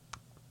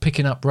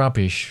picking up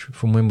rubbish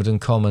from Wimbledon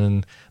Common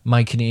and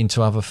making it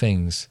into other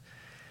things.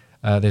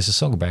 There's a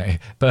song about it,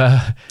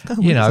 but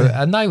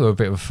and they were a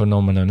bit of a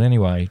phenomenon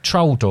anyway.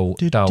 Troll dolls,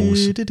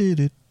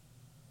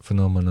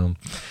 phenomenon.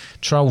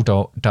 Troll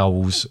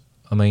dolls.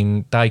 I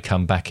mean, they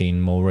come back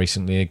in more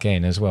recently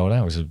again as well.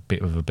 That was a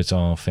bit of a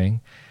bizarre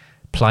thing.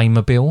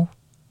 Playmobil.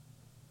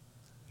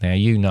 Now,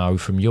 you know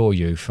from your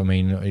youth, I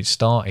mean, it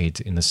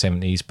started in the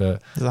 70s,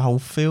 but... There's a whole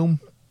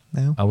film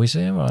now. Oh, is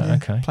there? Right, yeah,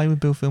 okay.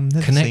 Playmobil film,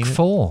 never Connect seen it.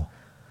 4.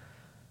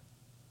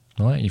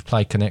 Right, you've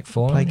played Connect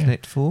 4. Played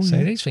Connect 4, So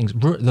these things.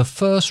 The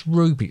first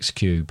Rubik's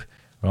Cube,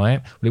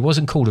 right? Well, it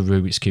wasn't called a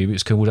Rubik's Cube, it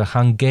was called a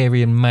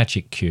Hungarian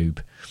Magic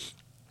Cube.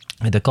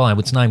 And the guy,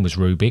 his name was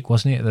Rubik,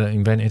 wasn't it, that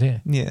invented it?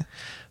 Yeah.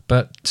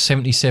 But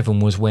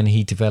 77 was when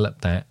he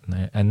developed that.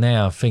 And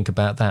now, think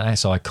about that,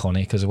 that's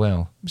iconic as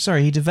well.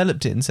 Sorry, he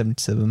developed it in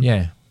 77?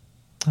 Yeah.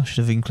 I should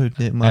have included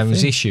it in my And it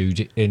was issued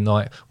in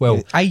it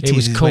was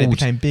 80s called, when it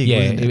became big,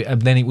 wasn't it?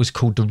 And then it was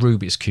called the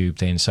Rubik's Cube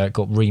then, so it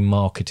got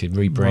remarketed,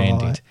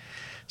 rebranded. Right.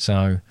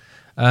 So,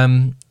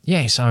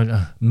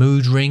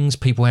 mood rings,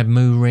 people had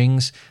mood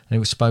rings, and it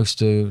was supposed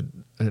to,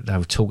 they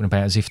were talking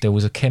about as if there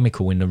was a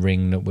chemical in the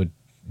ring that would,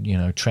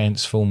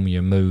 transform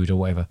your mood or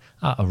whatever.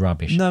 Utter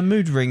rubbish. No,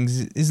 mood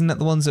rings, isn't that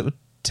the ones that would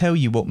tell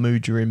you what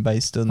mood you're in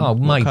based on what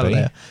maybe colour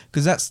they are?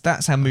 Because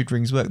that's how mood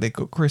rings work. They've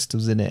got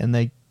crystals in it, and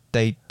they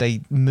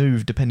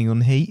move depending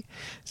on heat.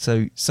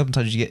 So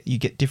sometimes you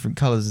get different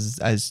colours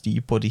as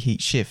your body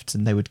heat shifts,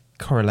 and they would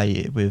correlate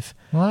it with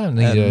Well, I don't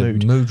need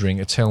a mood ring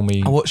to tell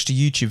me. I watched a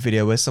YouTube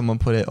video where someone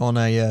put it on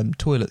a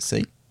toilet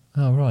seat.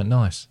 Oh, right,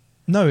 nice.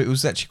 No, it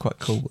was actually quite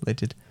cool what they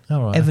did.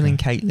 Oh, right, Evan okay. and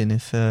Caitlin,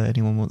 if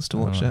anyone wants to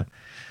watch that.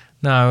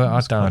 No, I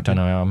don't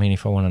know. I mean,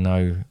 if I want to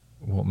know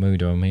what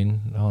mood I'm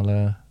in, I'll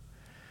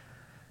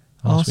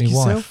ask my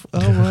yourself?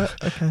 wife. Oh, right,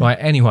 okay. Right,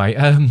 anyway,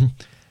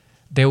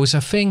 there was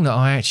a thing that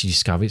I actually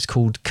discovered. It's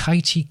called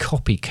Katie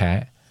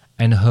Copycat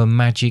and Her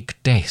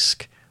Magic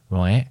Desk,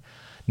 right?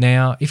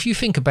 Now, if you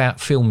think about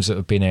films that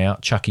have been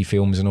out, Chucky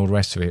films and all the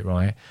rest of it,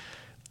 right?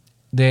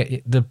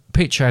 The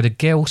picture had a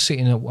girl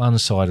sitting at one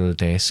side of the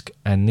desk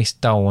and this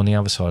doll on the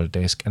other side of the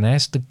desk. And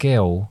as the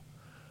girl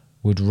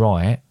would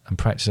write and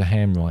practice her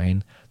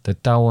handwriting, the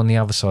doll on the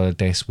other side of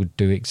the desk would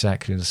do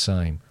exactly the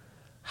same.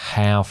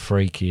 How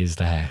freaky is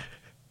that?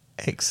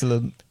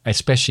 Excellent.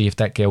 Especially if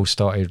that girl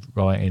started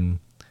writing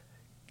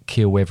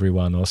 "kill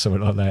everyone" or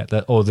something like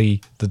that, or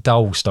the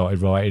doll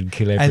started writing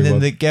 "kill everyone," And then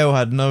the girl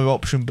had no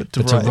option but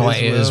to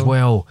write it as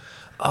well.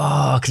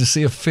 Oh, I can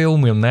see a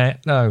film on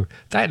that. No,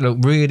 that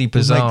looked really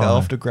bizarre. We'll make that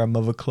after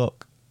Grandmother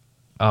Clock.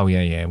 Oh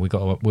yeah. We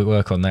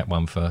work on that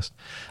one first.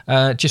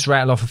 Just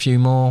rattle off a few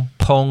more.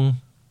 Pong,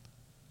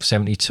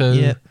 72.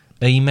 Yeah.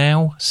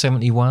 Email,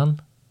 71.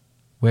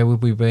 Where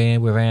would we be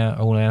without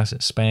all our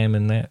spam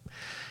and that?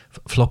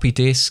 Floppy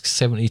disk,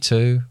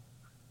 72.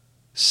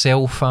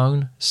 Cell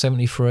phone,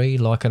 73.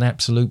 Like an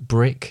absolute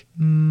brick.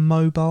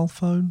 Mobile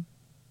phone.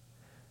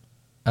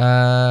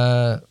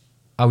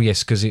 Oh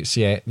yes, because it's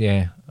yeah.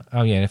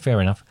 Oh yeah,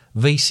 fair enough.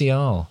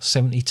 VCR,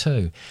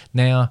 72.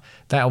 Now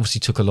that obviously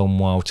took a long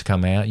while to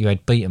come out. You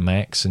had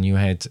Betamax and you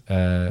had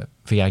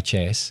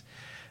VHS,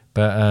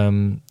 but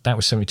that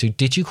was 72.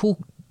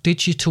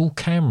 Digital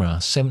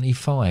camera,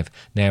 75.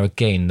 Now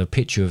again, the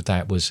picture of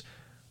that was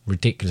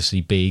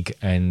ridiculously big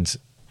and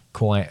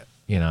quite,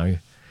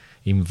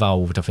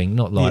 involved. I think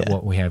not like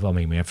what we have. I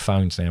mean, we have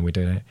phones now. We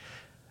do that.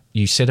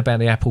 You said about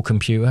the Apple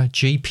computer,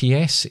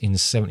 GPS in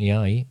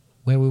 78.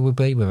 Where we would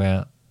be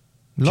without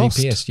Lost.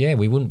 GPS? Yeah,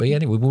 we wouldn't be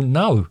anywhere. We wouldn't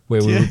know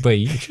where we would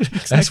be.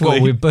 That's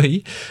what we'd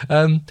be.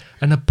 And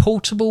a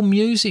portable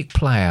music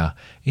player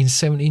in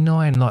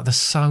 79, like the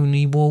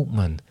Sony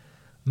Walkman.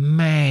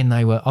 Man,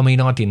 they were. I mean,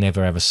 I didn't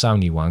ever have a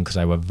Sony one because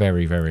they were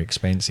very, very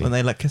expensive. When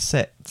they like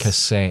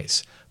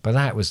cassettes, but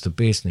that was the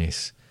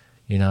business.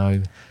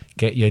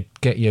 Get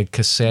your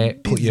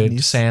cassette, put your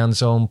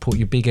sounds on, put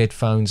your big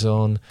headphones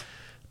on,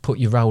 put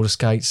your roller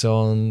skates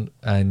on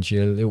and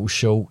your little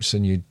shorts,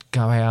 and you'd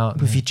go out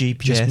with your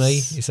GPS. Just me?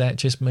 Is that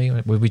just me?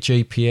 With my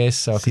GPS,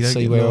 so I could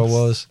see where I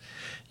was.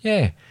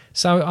 Yeah.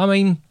 So I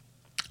mean,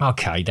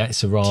 okay,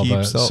 that's a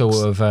rather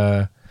sort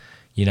of.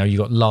 You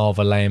got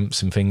lava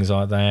lamps and things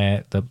like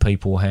that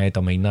people had.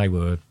 I mean, they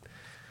were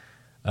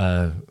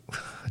a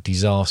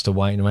disaster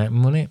waiting to happen,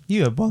 wasn't it?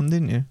 You had one,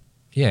 didn't you?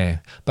 Yeah.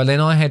 But then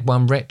I had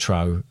one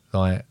retro.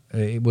 Like,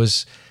 it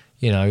was,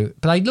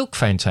 but they look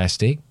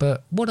fantastic,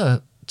 but what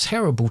a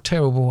terrible,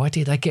 terrible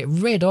idea. They get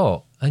red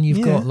hot and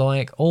you've got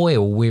like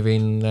oil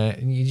within,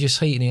 and you're just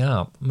heating it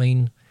up. I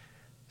mean,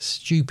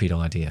 stupid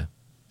idea.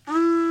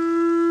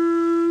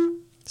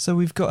 So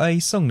we've got a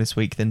song this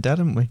week then, Dad,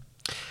 haven't we?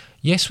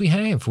 Yes, we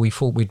have. We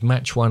thought we'd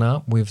match one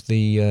up with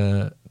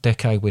the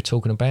decade we're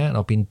talking about.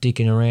 I've been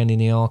digging around in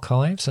the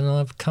archives and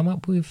I've come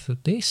up with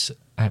this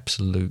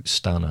absolute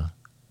stunner.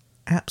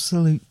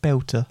 Absolute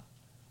belter.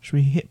 Should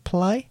we hit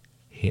play?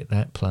 Hit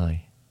that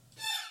play.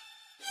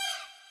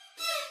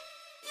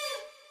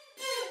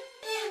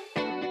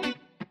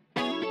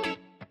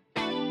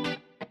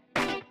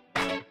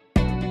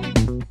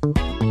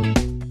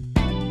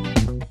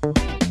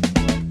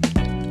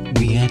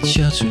 We had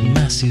shirts with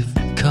massive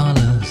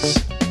collars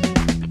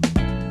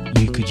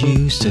you could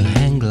use to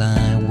hang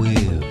glide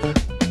with.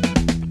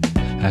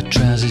 Our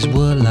trousers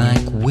were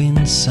like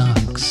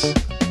windsocks,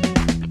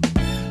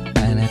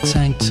 and our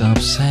tank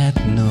tops had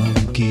no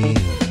give.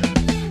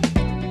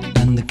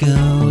 And the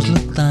girls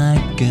looked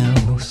like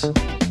girls,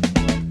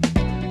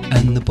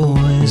 and the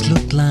boys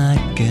looked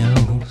like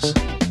girls.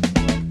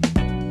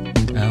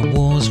 Our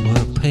walls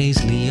were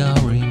paisley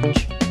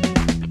orange,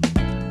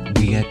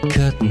 we had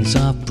curtains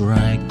of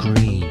bright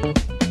green.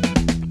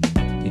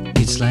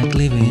 It's like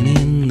living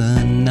in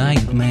the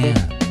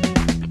nightmare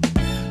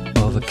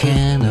of a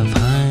can of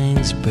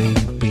Heinz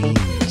baked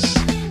beans.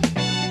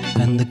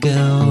 And the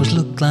girls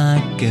look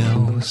like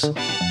girls,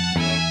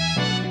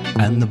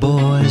 and the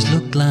boys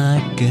look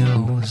like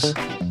girls.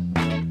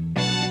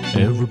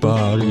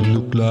 Everybody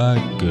looked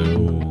like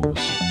girls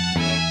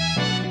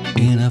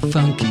in a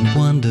funky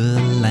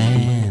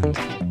wonderland.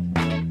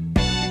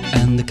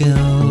 And the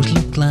girls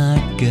look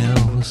like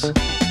girls,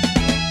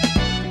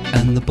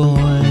 and the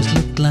boys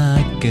look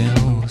like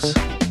girls.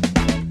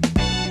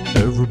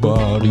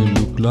 Everybody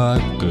look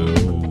like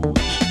girls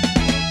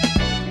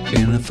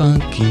in a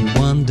funky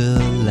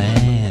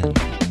wonderland.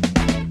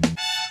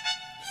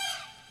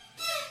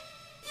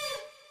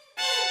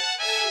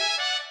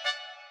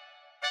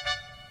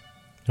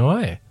 All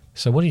right.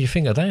 So what did you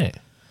think of that?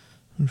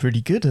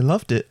 Really good. I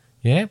loved it.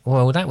 Yeah.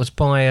 Well, that was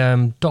by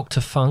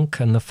Dr. Funk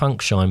and the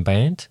Funkshine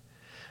Band,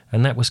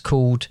 and that was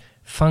called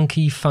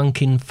Funky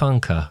Funkin'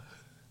 Funker.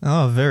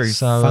 Oh, very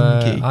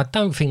funky. I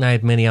don't think they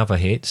had many other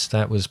hits.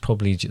 That was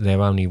probably their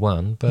only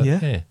one. But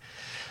yeah.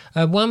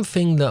 One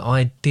thing that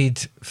I did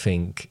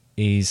think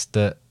is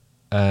that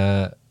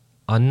I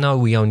know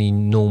we only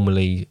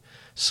normally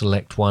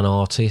select one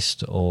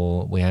artist,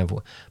 or we have,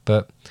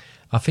 but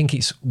I think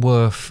it's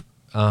worth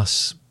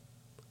us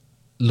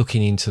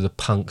looking into the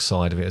punk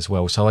side of it as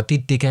well. So I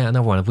did dig out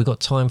another one. Have we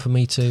got time for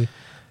me to?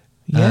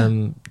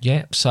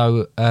 Yeah.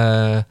 So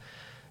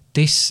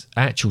this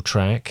actual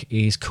track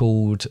is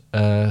called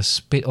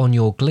Spit on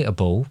Your Glitter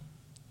Ball,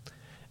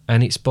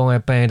 and it's by a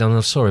band, and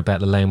I'm sorry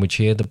about the language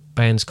here, the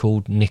band's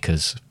called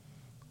Knickers.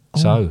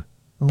 So,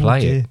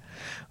 play it.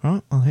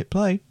 Right, I'll hit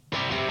play.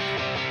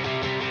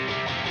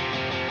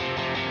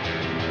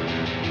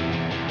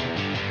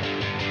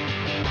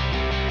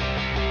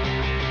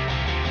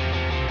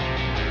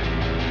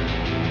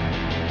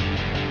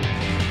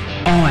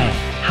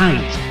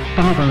 hate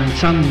father and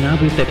son,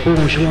 with their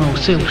bourgeois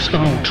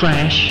self-styled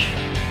trash.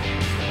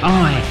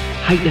 I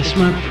hate the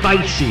smug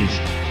faces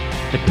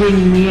that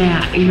bring me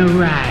out in a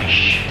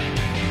rash.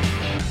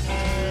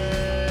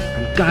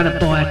 I'm gonna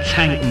buy a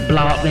tank and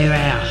blow up their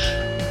house.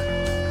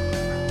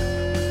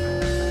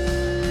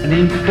 And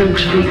then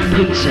force feed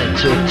pizza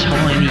to a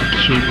tiny,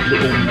 cute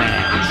little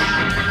mouse.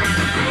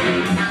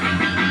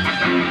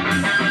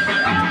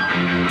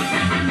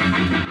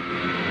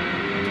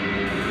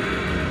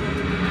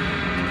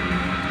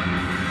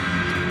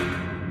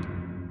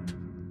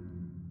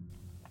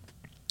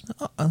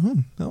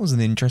 That was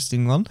an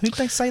interesting one. Who'd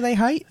they say they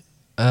hate?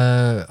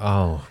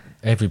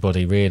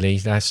 Everybody really.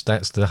 That's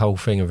the whole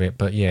thing of it.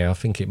 But yeah, I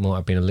think it might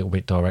have been a little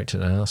bit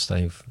directed at us.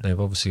 They've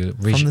obviously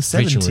From the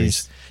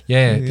 70s.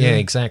 Yeah,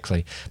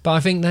 exactly. But I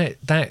think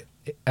that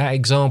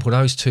example,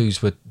 those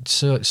twos were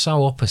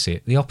so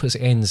opposite, the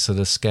opposite ends of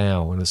the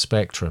scale and the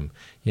spectrum.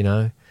 You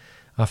know,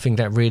 I think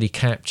that really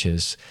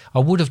captures. I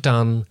would have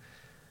dug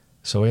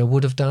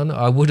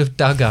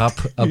up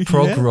a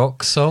prog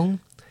rock song,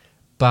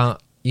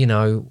 but you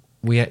know.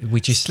 We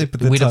just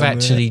would have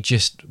actually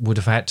just would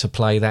have had to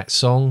play that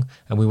song,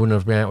 and we wouldn't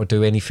have been able to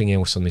do anything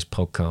else on this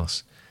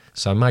podcast.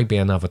 So maybe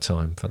another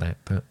time for that.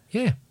 But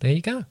yeah, there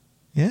you go.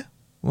 Yeah.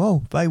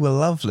 Well, they were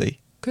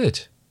lovely.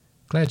 Good.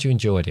 Glad you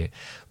enjoyed it.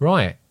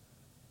 Right.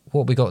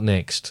 What we got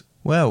next?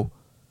 Well,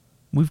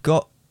 we've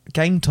got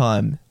game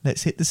time.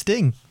 Let's hit the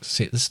sting. Let's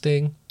hit the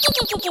sting.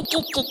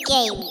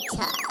 Game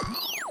time.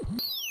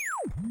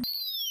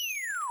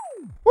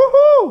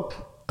 Woohoo!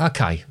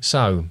 Okay,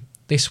 so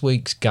this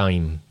week's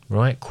game.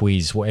 Right,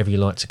 quiz, whatever you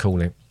like to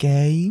call it.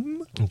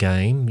 Game,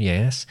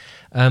 yes.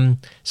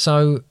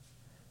 So,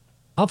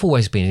 I've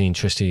always been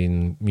interested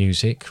in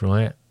music,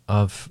 right?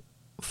 I've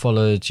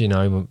followed,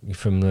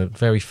 from the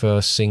very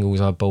first singles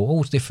I bought,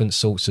 all different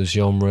sorts of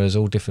genres,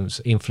 all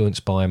different,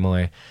 influenced by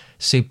my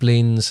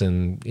siblings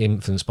and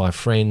influenced by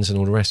friends and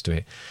all the rest of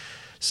it.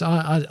 So,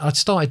 I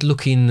started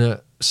looking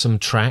at some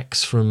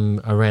tracks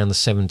from around the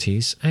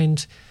 70s,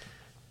 and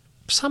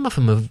some of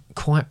them are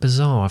quite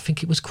bizarre. I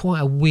think it was quite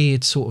a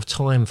weird sort of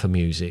time for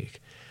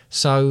music.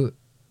 So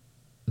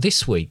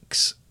this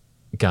week's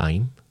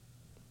game.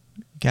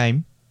 Yeah.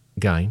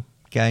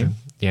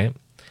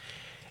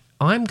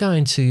 I'm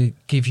going to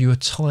give you a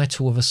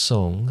title of a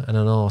song and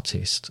an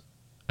artist,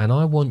 and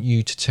I want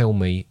you to tell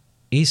me,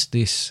 is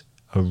this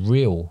a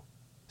real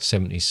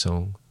 70s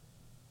song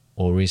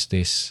or is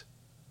this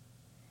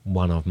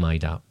one I've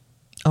made up?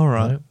 All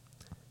right.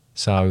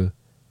 So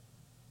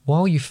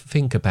while you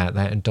think about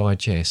that and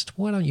digest,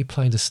 why don't you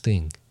play the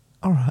sting?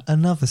 All right,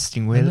 another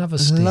sting. We're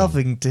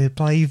loving to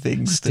play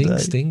things today.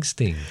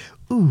 Sting.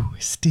 Ooh,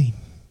 sting.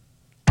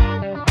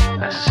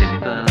 A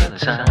simpler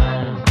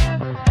time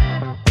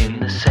in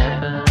the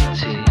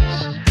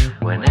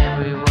 70s when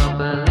everyone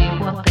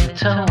believed what they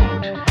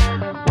told.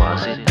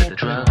 Was it the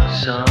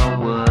drugs or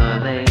were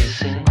they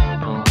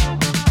simple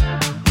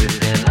with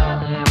their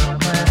long hair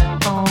and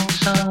platform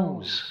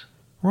souls?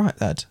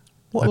 Right, lad.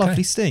 What a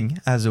lovely sting,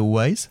 as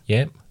always.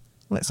 Yep.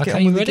 Let's get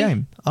on with the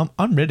game.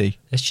 I'm ready.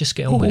 Let's just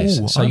get on with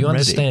this. So you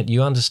understand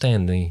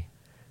the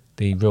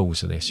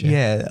rules of this, yeah?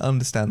 Yeah,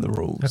 understand the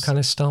rules. Okay,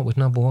 let's start with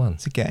number one.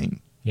 It's a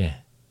game. Yeah.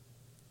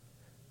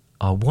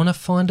 I want to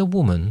find a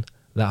woman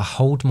that'll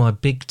hold my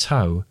big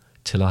toe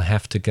till I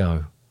have to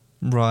go.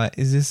 Right,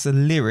 is this a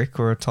lyric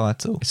or a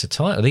title? It's a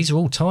title. These are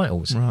all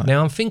titles. Right.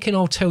 Now, I'm thinking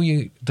I'll tell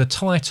you the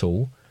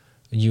title,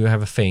 you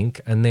have a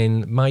think, and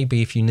then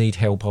maybe if you need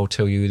help, I'll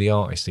tell you who the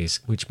artist is,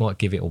 which might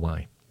give it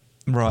away.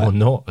 Right. Or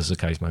not, as the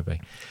case may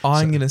be.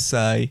 I'm going to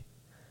say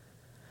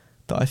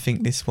that I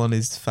think this one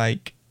is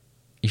fake.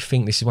 You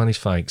think this one is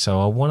fake?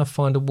 So I want to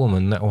find a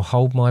woman that will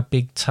hold my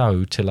big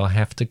toe till I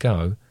have to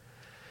go.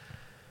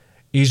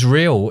 Is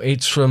real.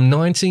 It's from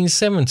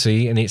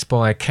 1970 and it's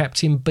by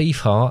Captain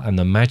Beefheart and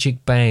the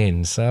Magic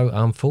Band. So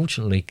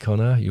unfortunately,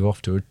 Connor, you're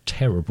off to a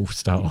terrible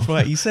start.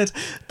 Right, you said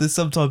that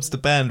sometimes the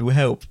band will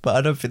help, but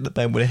I don't think the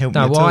band would help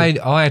me at at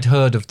all. I had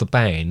heard of the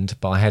band,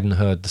 but I hadn't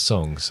heard the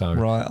song. So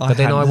right, but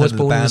then I was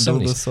born in the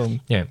 70s. The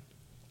song. Yeah.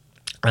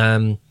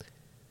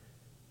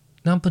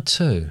 Number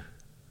 2.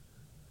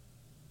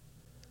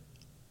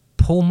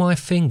 Pull my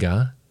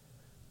finger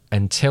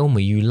and tell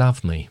me you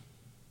love me.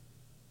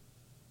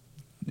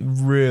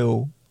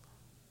 Real.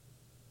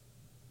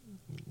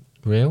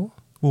 Well,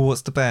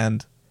 what's the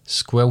band?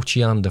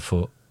 Squelchy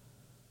Underfoot.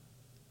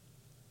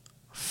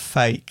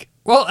 Fake.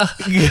 What?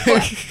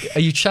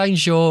 You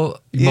changed your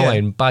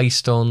mind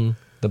based on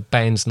the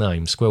band's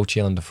name,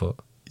 Squelchy Underfoot?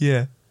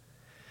 Yeah.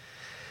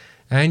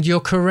 And you're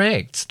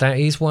correct. That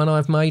is one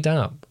I've made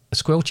up.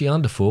 Squelchy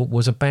Underfoot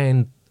was a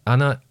band,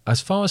 and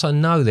as far as I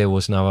know, there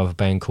was no other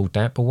band called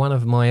that, but one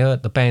of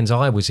the bands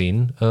I was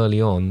in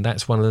early on,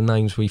 that's one of the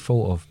names we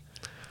thought of.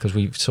 Because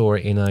we saw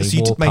it in a So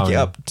you did make poem. it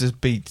up to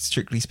be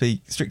strictly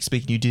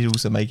speaking, you did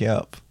also make it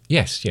up?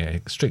 Yes, yeah,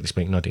 strictly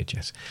speaking, I did,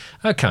 yes.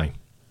 Okay.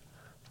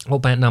 What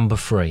about number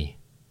 3?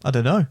 I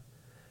don't know.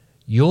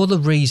 You're the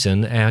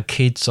reason our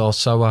kids are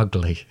so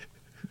ugly.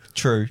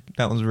 True,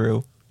 that one's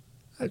real.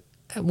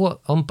 What?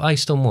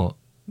 Based on what?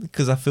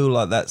 Because I feel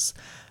like that's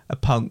a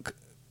punk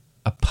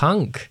A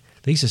punk.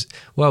 These are...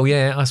 Well,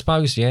 yeah, I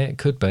suppose, yeah, it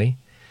could be.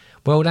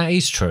 Well, that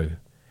is true.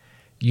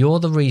 You're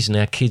the reason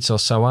our kids are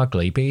so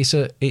ugly, but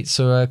it's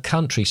a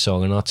country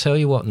song, and I'll tell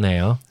you what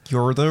now.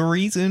 You're the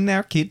reason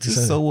our kids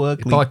are so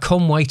ugly. By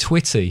Conway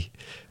Twitty,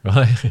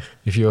 right?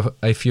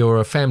 If you're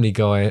a Family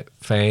Guy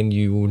fan,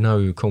 you will know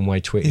who Conway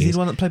Twitty is. Is he the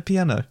one that played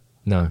piano?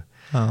 No.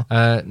 Oh.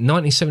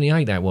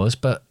 1978 that was,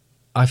 but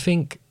I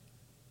think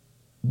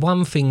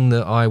one thing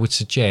that I would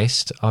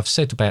suggest, I've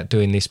said about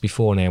doing this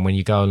before now, when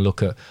you go and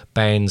look at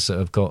bands that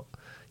have got,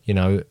 you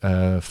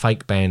know,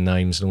 fake band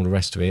names and all the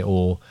rest of it,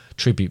 or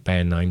tribute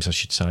band names, I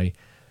should say,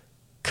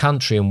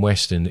 country and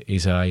western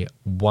is a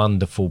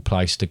wonderful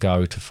place to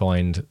go to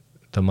find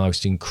the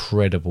most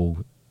incredible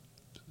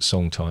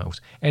song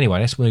titles. Anyway,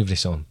 let's move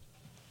this on.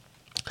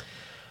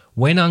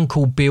 When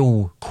Uncle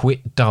Bill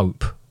Quit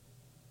Dope.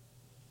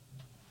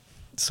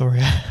 Sorry,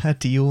 I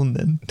had to yawn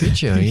then.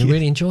 Did you? You're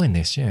really enjoying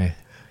this, yeah.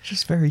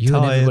 Just very You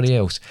tired. and everybody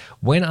else.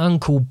 When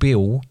Uncle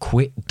Bill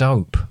Quit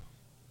Dope.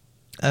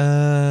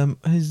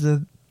 Who's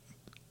the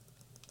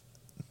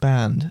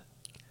band?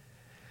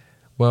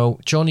 Well,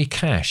 Johnny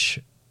Cash.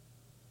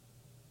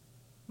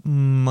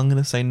 I'm going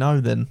to say no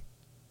then.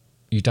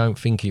 You don't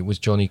think it was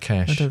Johnny I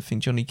Cash? don't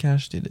think Johnny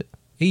Cash did it.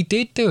 He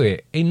did do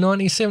it in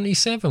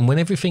 1977 when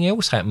everything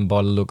else happened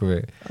by the look of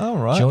it. All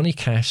right. Johnny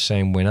Cash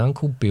saying when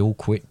Uncle Bill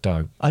quit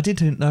dope. I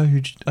did know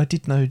who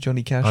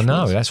Johnny Cash was. I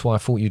know, that's why I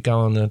thought you'd go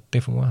on a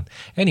different one.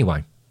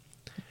 Anyway,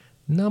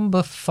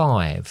 number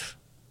 5.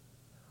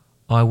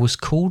 I was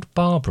called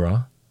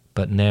Barbara,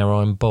 but now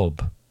I'm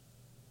Bob.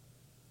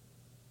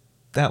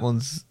 That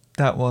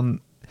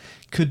one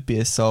could be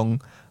a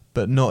song,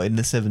 but not in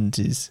the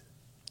 70s.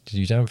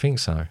 You don't think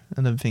so?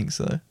 I don't think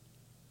so.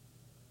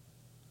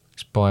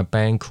 It's by a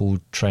band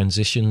called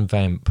Transition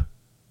Vamp.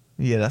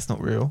 Yeah, that's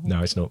not real.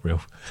 No, it's not real.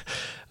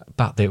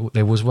 But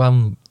there was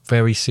one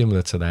very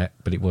similar to that,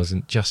 but it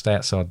wasn't, just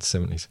outside the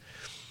 70s.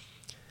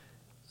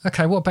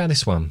 Okay, what about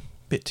this one?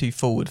 Bit too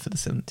forward for the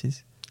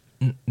 70s.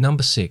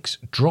 Number 6.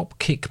 Drop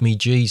Kick Me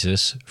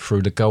Jesus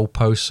Through the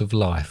Goalposts of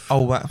Life.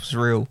 Oh, that was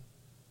real.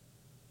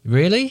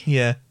 Really?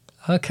 Yeah.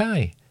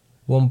 Okay.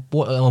 Well,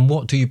 on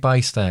what do you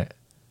base that?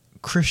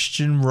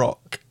 Christian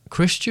rock.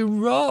 Christian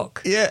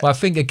rock? Yeah. Well, I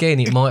think, again,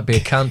 it might be a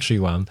country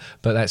one,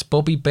 but that's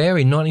Bobby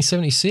Berry,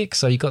 1976,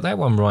 so you got that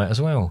one right as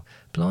well.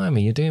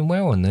 Blimey, you're doing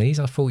well on these.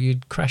 I thought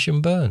you'd crash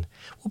and burn.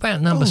 What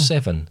about number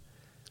 7?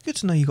 Good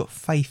to know you got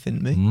faith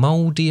in me.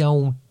 Mouldy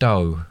Old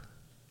Dough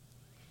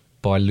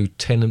by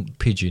Lieutenant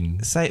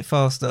Pigeon. Say it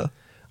faster.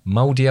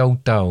 Mouldy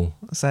Old Dough.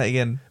 Say it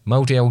again.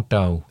 Mouldy Old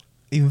Dough.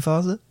 Even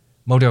faster?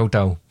 Mouldy Old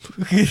Dough.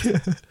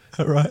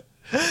 All right.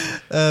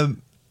 That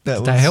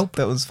help?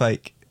 That was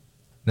fake.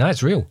 No,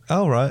 it's real.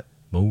 Oh, right.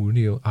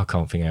 Mouldy Old... I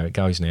can't think how it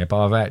goes now,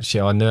 but I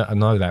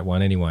know that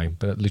one anyway.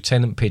 But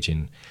Lieutenant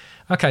Pigeon.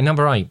 Okay,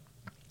 number 8.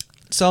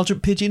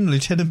 Sergeant Pigeon,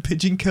 Lieutenant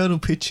Pigeon, Colonel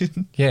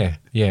Pigeon. Yeah,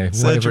 whatever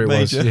Sergeant it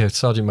was. Major. Yeah,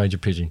 Sergeant Major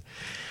Pigeon.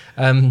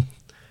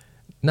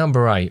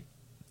 Number 8.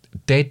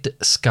 Dead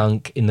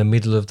Skunk in the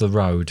Middle of the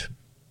Road.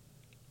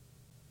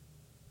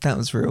 That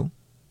was real.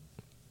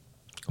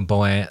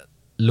 By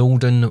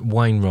Loudon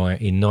Wainwright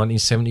in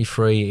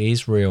 1973. It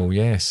is real,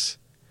 yes.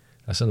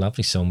 That's a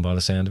lovely song by the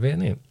sound of it,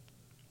 isn't it?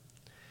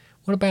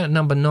 What about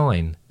number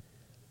 9?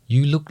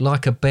 You Look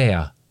Like a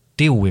Bear.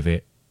 Deal with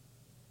it.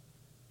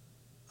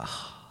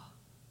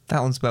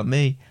 That one's about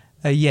me.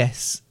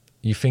 Yes.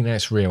 You think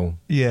that's real?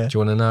 Yeah. Do you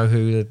want to know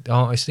who the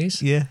artist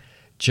is? Yeah.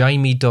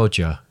 Jamie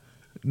Dodger.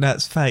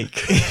 That's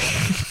fake.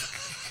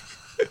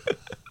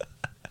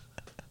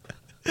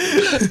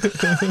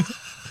 I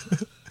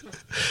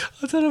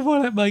don't know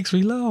why that makes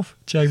me laugh.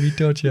 Jamie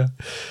Dodger.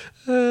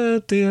 Oh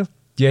dear.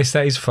 Yes,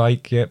 that is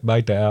fake. Yep,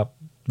 made that up.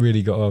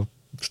 Really got to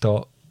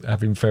start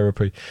having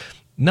therapy.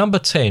 Number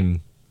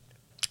 10.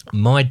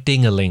 My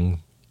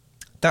Ding-a-Ling.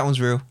 That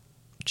one's real.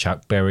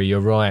 Chuck Berry, you're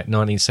right.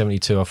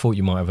 1972. I thought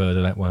you might have heard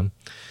of that one.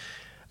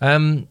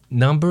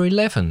 Number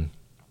 11.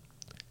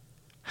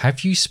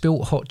 Have you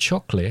spilt hot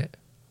chocolate,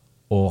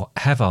 or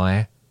have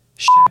I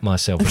shat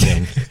myself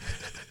again?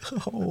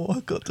 Oh, I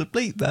got to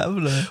bleep that,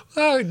 haven't I?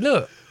 Oh,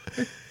 look.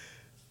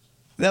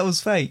 That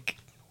was fake.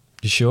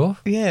 You sure?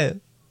 Yeah.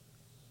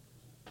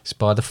 It's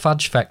by the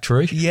Fudge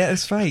Factory. Yeah,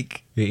 it's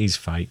fake. It is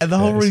fake. And the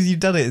whole That is- reason you've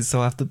done it is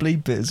so I have to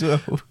bleep it as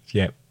well.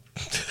 Yep.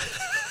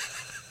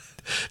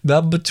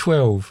 Number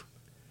 12.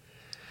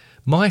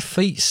 My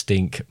feet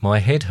stink, my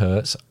head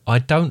hurts, I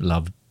don't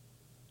love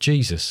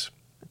Jesus.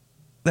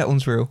 That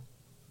one's real.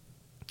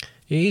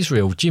 It is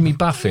real. Jimmy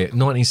Buffett,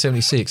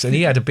 1976, and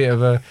he had a bit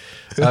of a,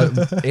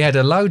 he had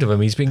a load of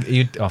them. I think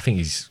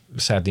he's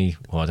sadly,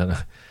 well, I don't know.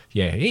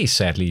 Yeah,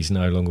 he's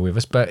no longer with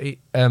us, but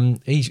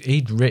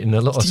he'd written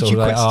a lot of Did sort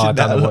you of like, question I don't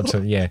that know a what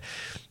to, yeah.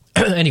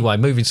 Anyway,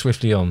 moving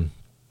swiftly on.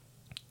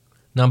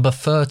 Number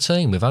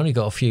 13. We've only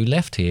got a few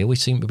left here. We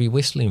seem to be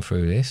whistling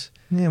through this.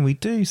 Yeah, we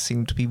do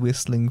seem to be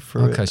whistling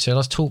through Okay, it. so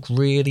let's talk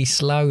really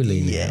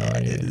slowly now.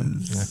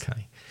 Yes.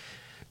 Okay.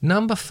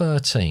 Number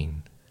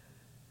 13.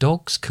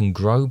 Dogs can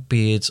grow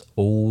beards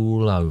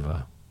all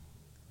over.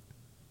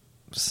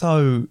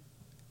 So,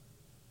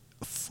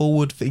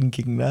 forward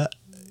thinking that.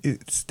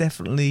 It's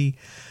definitely...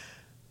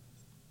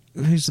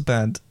 Who's the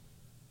band?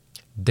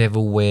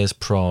 Devil Wears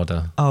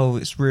Prada. Oh,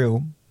 it's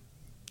real.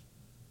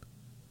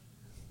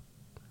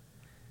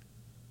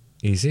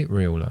 Is it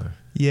real though?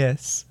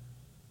 Yes.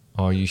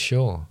 Are you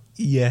sure?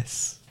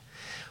 Yes.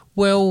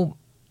 Well,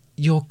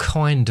 you're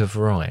kind of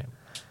right.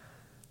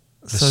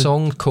 The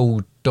song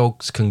called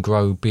Dogs Can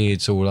Grow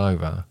Beards All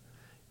Over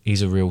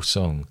is a real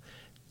song.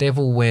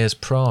 Devil Wears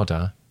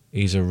Prada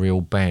is a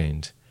real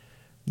band.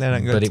 They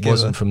don't go but together. It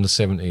wasn't from the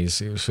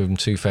 70s. It was from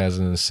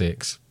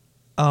 2006.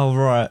 Oh,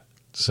 right.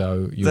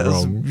 So you're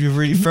wrong. You're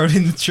really throwing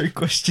in the trick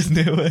question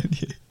there,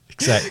 weren't you?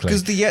 Exactly.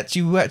 Because the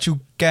actual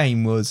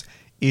game was,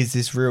 is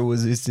this real or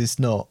is this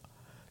not?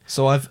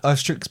 So I've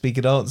strictly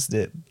speaking answered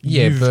it.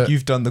 Yeah,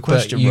 you've done the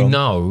question but you wrong.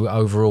 know,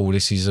 overall,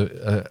 this is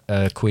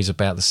a quiz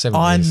about the 70s.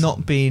 I'm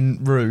not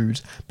being rude,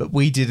 but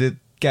we did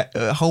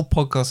a whole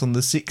podcast on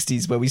the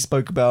 60s where we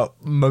spoke about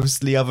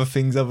mostly other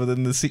things other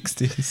than the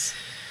 60s.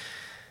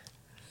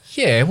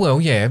 Yeah, well,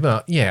 yeah,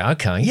 but yeah,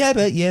 okay. Yeah.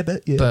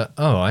 But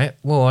all right,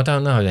 well, I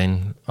don't know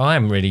then. I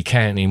am really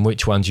counting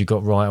which ones you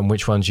got right and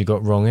which ones you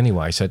got wrong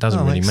anyway, so it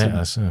doesn't really excellent.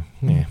 matter. So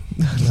yeah,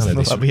 none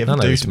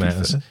of this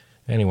matters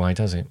anyway,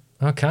 does it?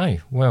 Okay,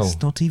 well, It's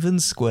not even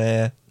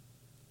square.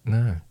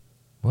 no,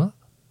 what?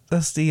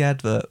 That's the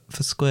advert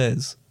for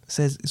squares. It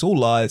says it's all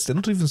lies. They're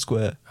not even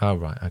square. Oh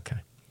right, okay.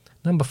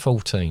 Number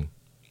 14.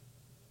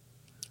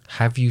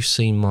 Have you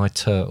seen my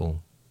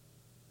turtle?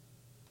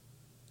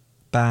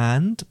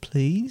 Band,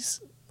 please.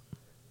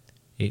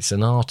 It's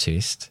an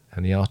artist,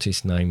 and the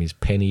artist's name is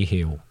Penny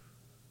Hill.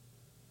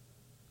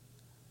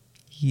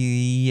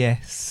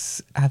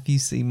 Yes. Have you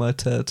seen my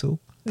turtle?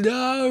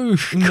 No,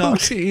 of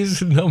course it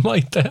isn't. I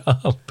made that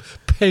up.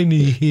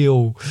 Penny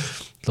Hill.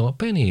 Like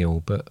Benny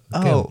Hill, but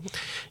Oh.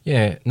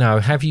 yeah. No,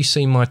 have you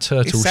seen my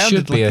turtle? It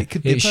sounded like it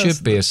could be a should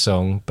person. be a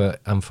song,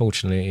 but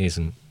unfortunately it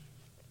isn't.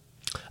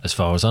 As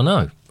far as I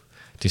know.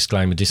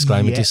 Disclaimer,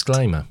 disclaimer, Yet.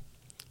 disclaimer.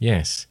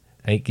 Yes.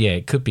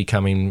 It could be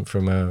coming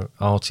from a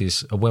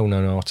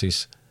well-known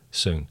artist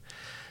soon.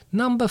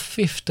 Number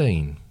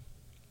 15.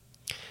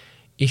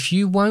 If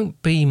you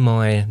won't be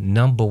my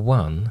number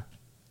one,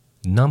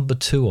 number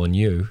two on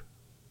you.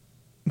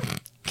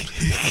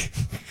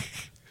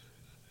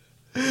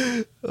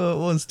 Oh, it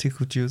once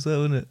tickled you as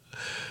well, wasn't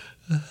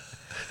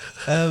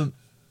it?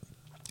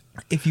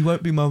 If you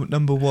won't be my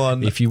number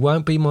one, If you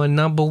won't be my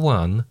number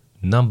one,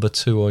 number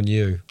two on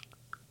you.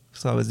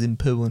 so I was in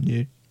poo on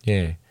you.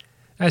 Yeah.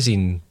 As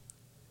in...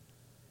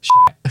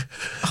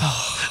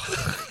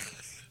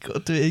 Got to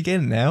do it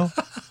again now.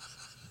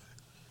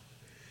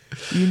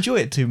 You enjoy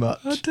it too much.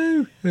 I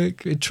do.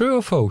 True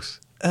or false?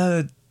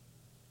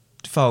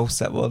 False,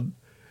 that one.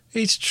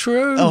 It's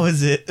true. Oh,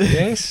 is it?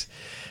 Yes.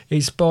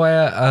 It's by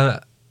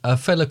a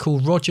fella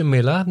called Roger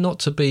Miller, not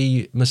to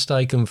be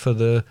mistaken for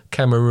the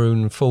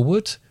Cameroon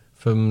forward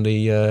from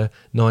the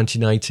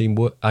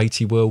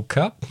 1980 World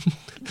Cup.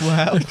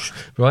 Wow.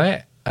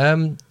 Right?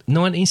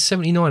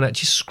 1979, that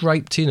just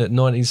scraped in at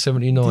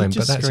 1979, Did but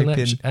just that's an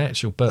scrape in.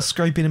 actual. But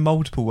Scraping in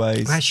multiple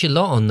ways. actually, a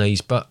lot on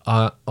these. But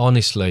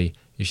honestly,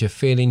 if you're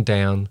feeling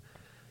down,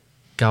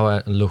 go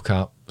out and look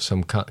up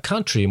some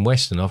country and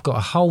western. I've got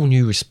a whole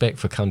new respect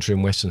for country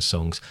and western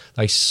songs.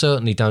 They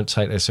certainly don't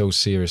take themselves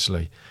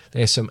seriously.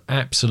 There's some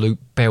absolute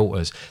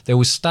belters. There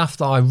was stuff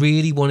that I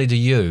really wanted to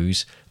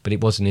use, but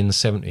it wasn't in the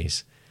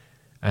 70s.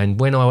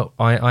 And when I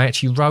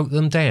actually wrote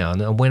them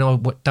down, and when I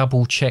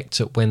double checked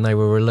it when they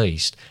were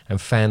released and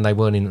found they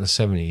weren't in the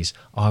 70s,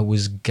 I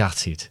was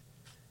gutted.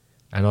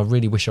 And I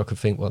really wish I could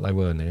think what they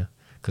were now,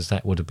 because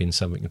that would have been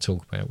something to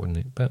talk about, wouldn't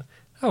it? But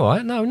all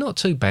right, no, not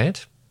too bad.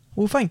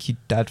 Well, thank you,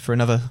 Dad, for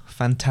another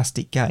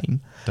fantastic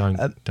game.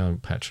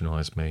 Don't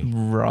patronise me.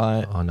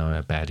 Right. I know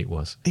how bad it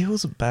was. It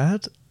wasn't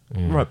bad.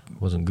 Yeah, Right.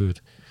 it wasn't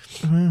good.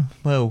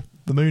 Well,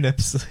 the moon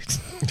episode.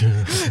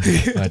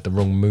 I had the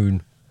wrong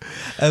moon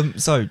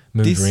So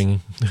mood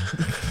ringing.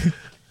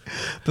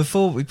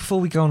 Before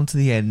we go on to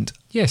the end,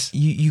 Yes.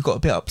 you got a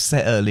bit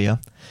upset earlier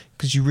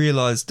because you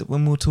realised that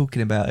when we were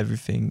talking about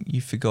everything,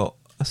 you forgot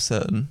a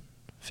certain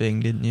thing,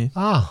 didn't you?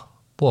 Ah,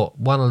 what?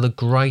 One of the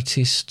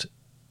greatest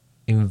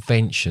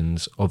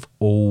inventions of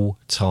all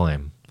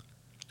time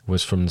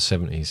was from the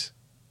 70s.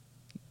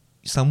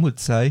 Some would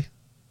say.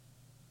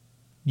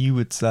 You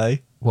would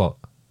say. What?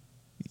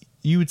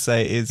 You would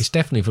say it It's is.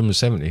 definitely from the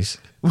 70s.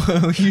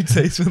 Well, you'd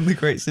say it's one of the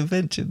greatest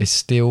inventions. It's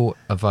still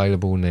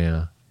available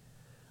now.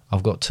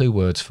 I've got two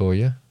words for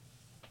you.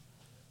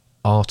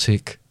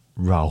 Arctic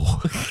Roll.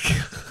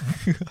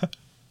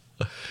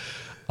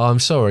 I'm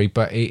sorry,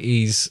 but it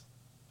is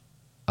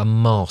a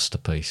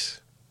masterpiece.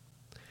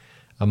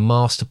 A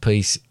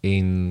masterpiece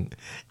in...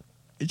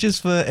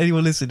 Just for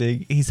anyone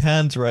listening, his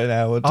hands right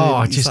now are doing. Oh,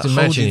 I he's just like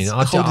imagine it.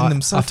 holding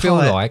them so I feel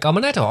tight. like I'm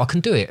an adult. I can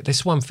do it.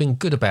 There's one thing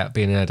good about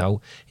being an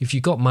adult. If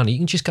you've got money, you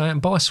can just go out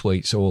and buy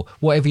sweets or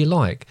whatever you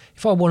like.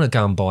 If I want to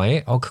go and buy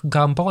it, I'll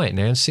go and buy it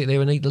now and sit there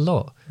and eat the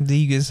lot.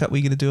 Is that what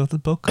you're going to do after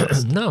the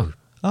podcast? No,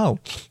 Oh,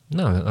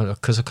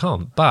 because I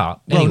can't. But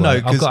well, anyway, no,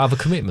 I've 'cause- got other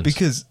commitments.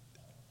 because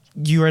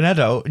you're an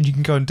adult and you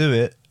can go and do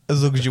it,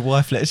 As long as your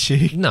wife lets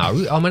you.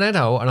 No, I'm an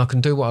adult and I can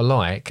do what I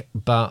like,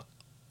 but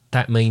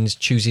that means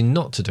choosing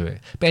not to do it.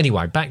 But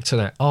anyway, back to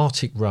that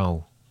Arctic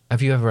roll.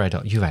 Have you ever had?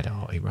 You've had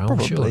Arctic roll,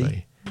 Probably.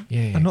 surely.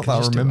 Yeah, And not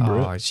that I remember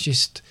it. It's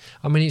just,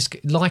 I mean, it's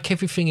like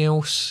everything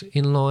else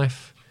in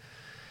life.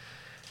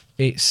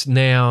 It's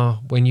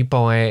now, when you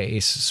buy it,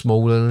 it's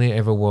smaller than it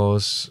ever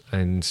was,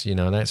 and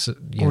that's. Or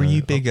are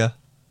you bigger?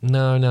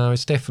 No,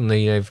 it's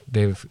definitely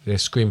they're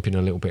scrimping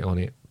a little bit on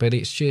it, but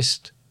it's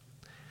just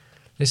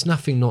there's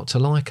nothing not to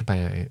like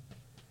about it.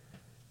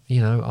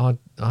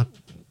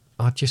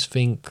 I just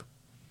think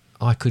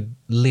I could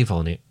live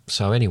on it.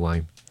 So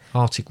anyway,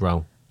 Arctic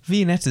roll.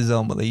 Viennettas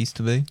aren't what they used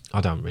to be. I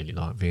don't really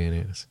like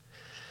Viennettas.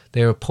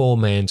 They're a poor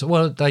man's.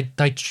 Well, they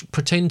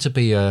pretend to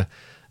be a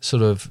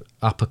sort of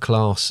upper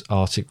class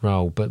Arctic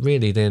roll, but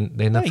really they're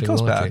nothing It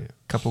costs like about it. a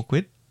couple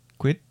quid.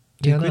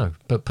 Yeah, I 2 quid. know,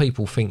 but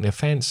people think they're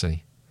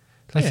fancy.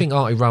 They Yeah. think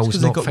Arctic It's roll's 'cause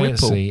they've not got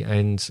fancy,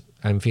 and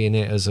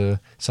Viennettas are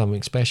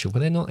something special, but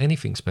they're not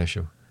anything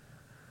special.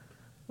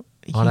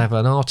 I'd have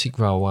an Arctic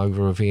roll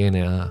over a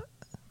Viennetta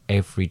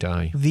every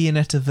day.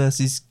 Viennetta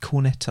versus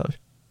Cornetto.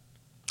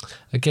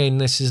 Again,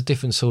 this is a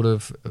different sort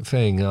of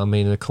thing. I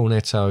mean, a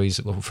Cornetto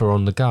is for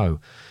on the go.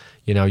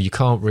 You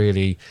can't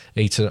really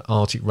eat an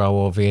Arctic roll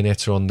or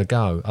Viennetta on the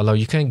go. Although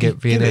you can get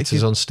Yeah, but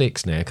Viennettas on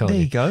sticks now, can't you?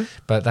 There you go.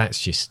 But that's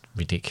just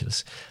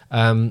ridiculous.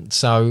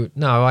 So,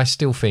 no, I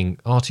still think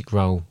Arctic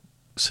roll,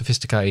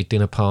 sophisticated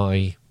dinner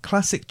party.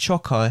 Classic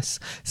choc ice.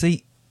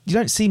 See, you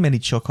don't see many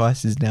choc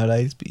ices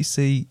nowadays, but you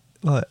see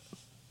like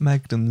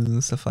Magnums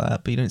and stuff like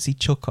that, but you don't see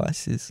choc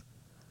ices.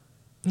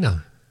 No.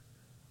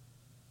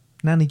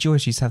 Nanny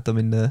Joyce used to have them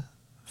in the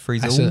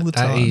freezer all the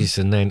time. That is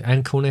a nan,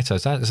 and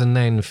Cornettos. That's a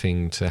nan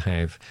thing to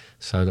have,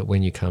 so that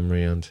when you come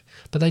round.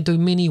 But they do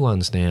mini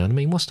ones now. I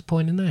mean, what's the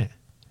point in that?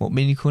 What,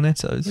 mini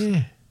Cornettos?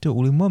 Yeah. Do it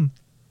all in one.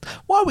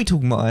 Why are we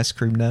talking about ice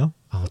cream now?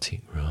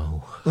 Arctic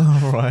roll.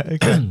 Oh, right,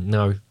 okay.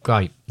 No,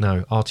 great.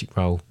 No, Arctic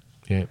roll.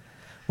 Yeah.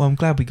 Well, I'm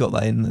glad we got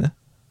that in there.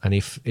 And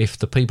if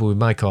the people who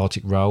make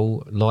Arctic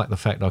roll like the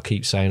fact I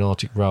keep saying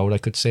Arctic roll, they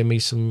could send me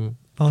some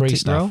free Arctic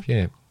stuff. roll?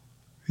 Yeah.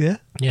 Yeah?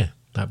 Yeah,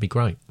 that'd be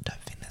great. Don't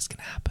think that's going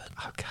to happen.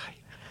 Okay.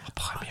 I'll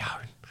buy my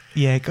own.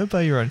 Yeah, go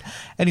buy your own.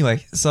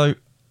 Anyway, so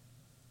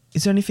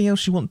is there anything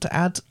else you want to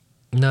add?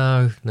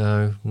 No,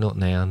 not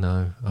now,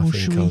 no. I Or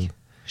think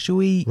shall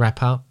we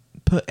wrap up.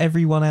 put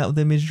everyone out of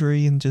their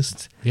misery and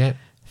just Yeah.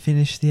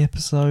 finish the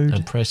episode?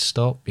 And press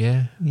stop,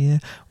 yeah. Yeah.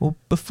 Well,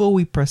 before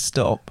we press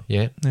stop,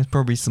 Yeah. there's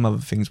probably some other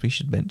things we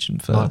should mention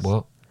first. Like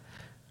what?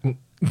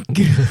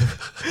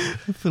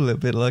 I feel a little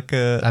bit like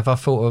a... Have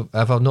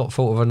I not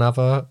thought of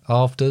another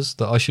afters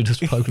that I should have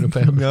spoken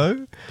about?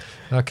 No.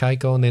 Okay,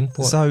 go on then.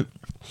 What, So,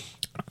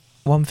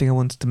 one thing I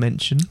wanted to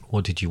mention,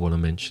 what did you want to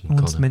mention, I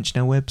wanted Connor? to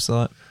mention our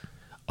website.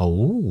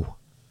 Oh,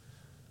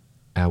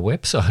 our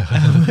website.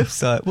 Our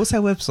website. What's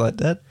our website,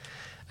 Dad?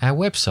 Our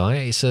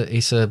website,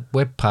 it's a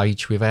web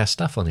page with our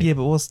stuff on it. Yeah,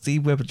 but what's the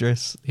web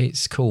address?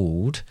 It's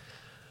called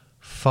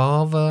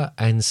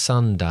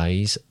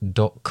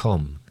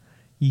fatherandsundays.com.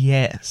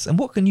 Yes. And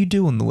what can you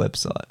do on the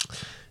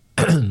website?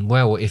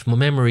 Well, if my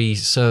memory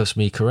serves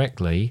me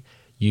correctly,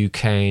 you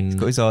can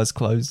Got his eyes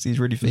closed. He's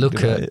really thinking look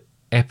about at it.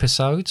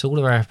 episodes. All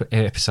of our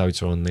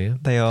episodes are on there.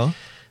 They are.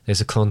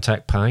 There's a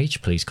contact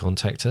page. Please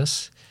contact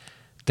us.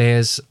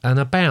 There's an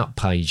about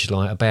page,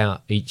 like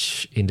about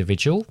each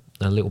individual,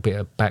 a little bit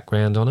of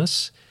background on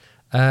us.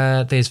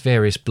 There's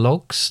various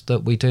blogs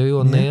that we do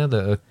on there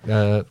that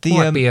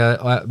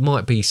are,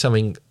 might be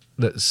something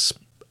that's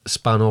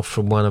spun off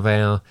from one of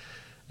our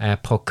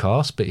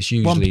podcasts, but it's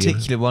usually One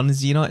particular one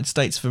is the United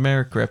States of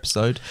America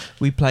episode.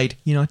 We played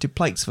United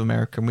Plates of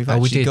America, and we've we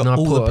actually did, got and I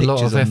all put the a lot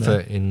pictures of on there.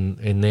 effort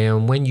in there.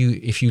 And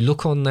if you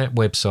look on that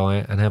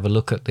website and have a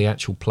look at the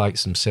actual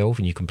plates themselves,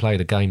 and you can play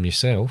the game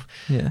yourself,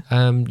 Yeah.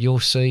 you'll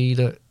see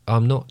that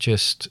I'm not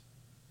just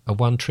a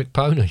one-trick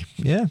pony.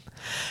 Yeah.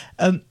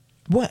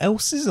 What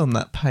else is on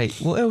that page?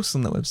 What else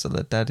on that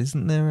website, Dad?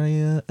 Isn't there a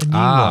new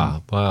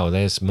one? Wow,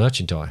 there's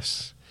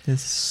merchandise.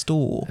 There's a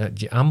store.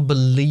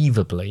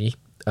 Unbelievably,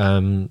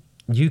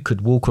 you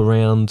could walk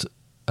around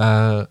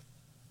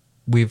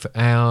with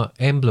our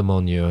emblem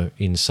on you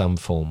in some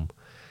form.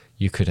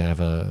 You could have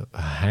a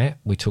hat.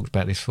 We talked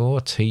about this before.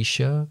 A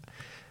T-shirt,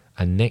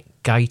 a neck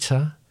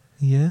gaiter.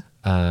 Yeah.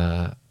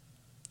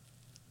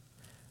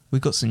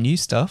 We've got some new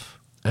stuff.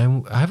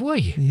 And have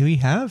we? Yeah, we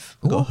have.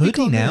 We've got a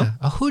hoodie now. there?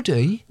 A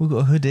hoodie? We've got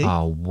a hoodie.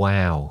 Oh,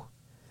 wow.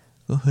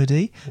 Got a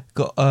hoodie.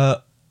 Got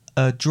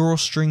a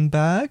drawstring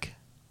bag.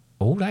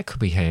 Oh, that could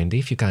be handy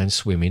if you're going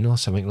swimming or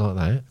something like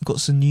that. Got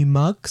some new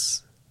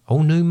mugs.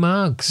 Oh, new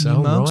mugs. New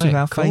Oh, mugs right. with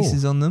our Cool.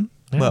 faces on them.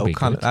 That'd well, be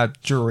kind good. of our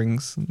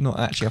drawings, not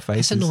actually our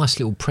faces. It's a nice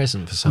little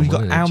present for someone. We've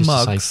got isn't it? our Just to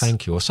mugs say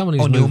thank you, or someone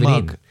who's on your moving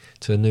in mug.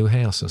 to a new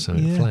house or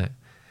something, Yeah.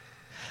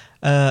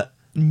 flat.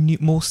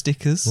 More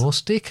stickers. More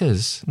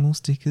stickers. More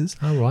stickers.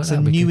 Oh, right, Some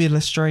that'd be new good.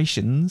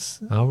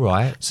 illustrations. All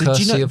right. So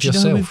Courtesy do you know of who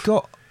yourself. we've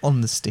got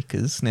on the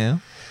stickers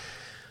now?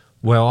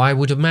 Well, I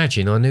would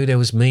imagine. I knew there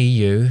was me,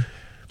 you,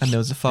 And there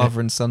was a father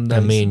and son days.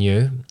 and me and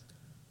you.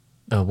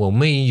 Well,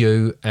 me,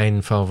 you,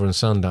 and Father and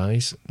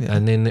Sundays, Yeah.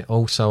 and then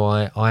also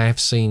I have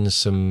seen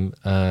some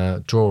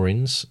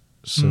drawings,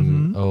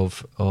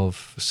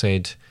 of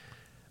said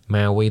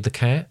Maui the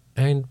cat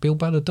and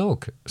Bilbo the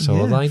dog.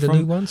 So are they the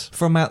new ones?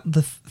 From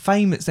the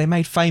famous, they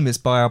made famous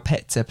by our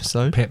Pets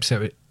episode. Peps.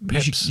 You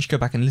should go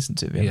back and listen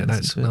to it. if you Yeah, haven't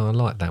that's. listened to it. No, I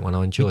like that one. I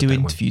We enjoyed do that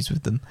interviews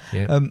with them.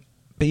 Yeah.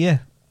 But yeah,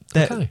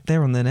 Okay.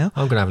 they're on there now.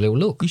 one. I'm gonna have a little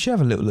look. You should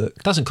have a little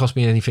look. Doesn't cost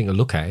me anything to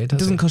look at it. It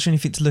doesn't cost you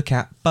anything to look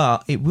at,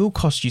 but it will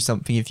cost you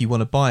something if you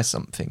want to buy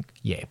something.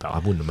 Yeah, but I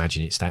wouldn't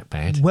imagine it's that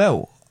bad.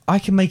 Well, I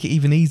can make it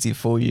even easier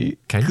for you.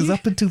 Can Because you?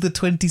 up until the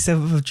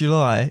 27th of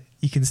July,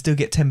 you can still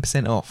get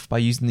 10% off by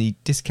using the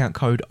discount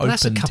code Well,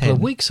 that's a OPEN10. couple of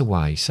weeks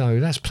away, so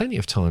that's plenty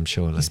of time,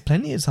 surely. There's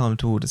plenty of time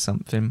to order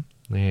something.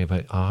 Yeah,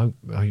 but I hope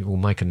I will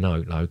make a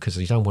note though, because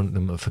you don't want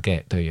them to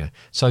forget, do you?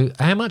 So,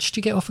 how much do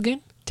you get off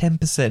again?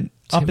 10%.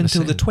 Up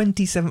until the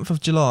 27th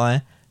of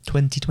July,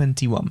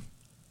 2021.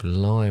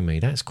 Blimey,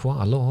 that's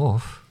quite a lot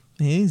off.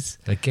 It is.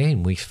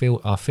 Again,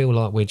 I feel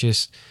like we're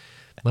just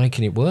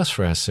making it worse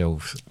for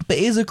ourselves. But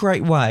it is a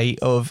great way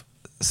of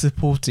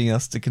supporting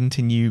us to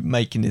continue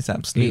making this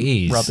absolute It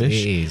is.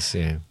 rubbish. It is.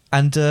 Yeah.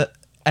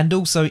 And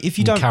also, if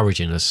you don't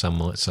Encouraging us, some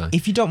might say.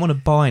 if you don't want to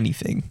buy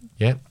anything,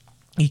 Yeah.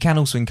 you can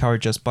also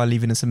encourage us by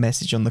leaving us a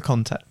message on the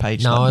contact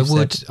page. No, like I we've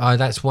would. said.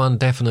 That's one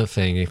definite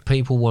thing. If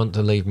people want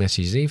to leave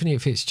messages, even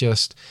if it's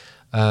just,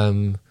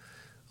 oh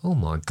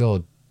my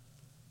God,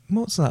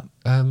 What's that?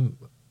 um,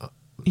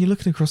 You're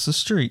looking across the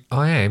street.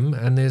 I am,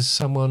 and there's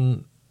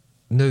someone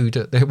nude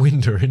at their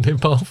window in their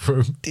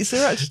bathroom. Is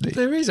there actually?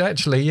 There is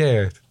actually,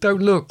 yeah.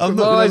 Don't look. I'm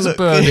My not gonna eyes are look.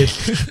 burning.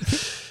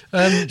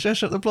 Should I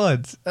shut the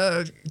blinds?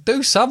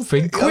 Do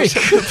something I'll quick.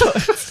 shut the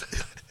blinds.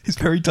 It's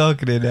very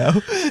dark in here now.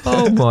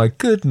 Oh my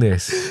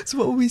goodness. So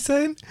what were we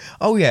saying?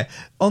 Oh yeah,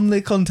 on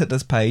the contact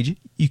us page,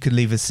 you can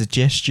leave a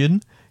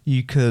suggestion.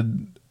 You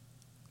can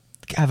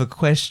have a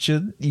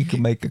question. You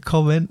can make a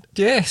comment.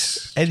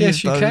 Yes, Any yes,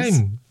 of you those.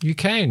 can. You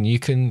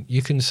can.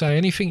 You can say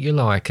anything you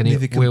like, and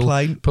Leave a we'll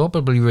complaint.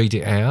 probably read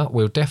it out.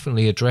 We'll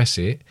definitely address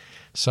it.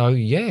 So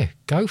yeah,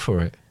 go for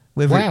it.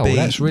 Whether Wow, it be,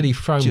 that's really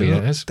thrown Do you me. know-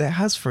 That has. That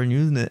has thrown you,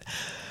 isn't it?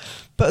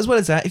 But as well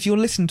as that, if you're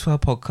listening to our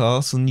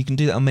podcast, and you can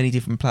do that on many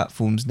different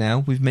platforms now,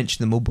 we've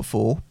mentioned them all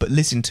before, but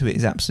listening to it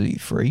is absolutely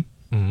free.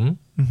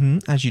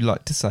 As you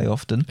like to say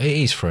often. It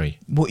is free.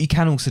 What you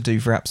can also do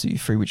for absolutely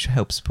free, which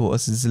helps support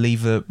us, is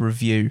leave a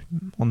review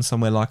on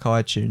somewhere like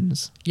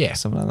iTunes. Yeah.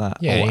 Something like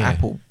that. Yeah, or yeah.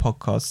 Apple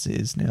Podcasts it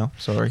is now.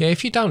 Sorry. Yeah,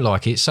 if you don't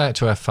like it, say it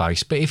to our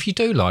face. But if you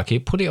do like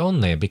it, put it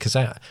on there, because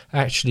that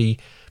actually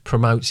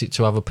promotes it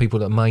to other people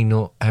that may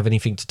not have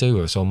anything to do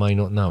with us or may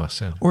not know us.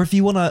 So. Or if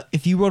you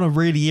wanna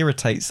really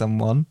irritate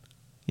someone,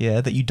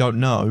 that you don't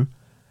know,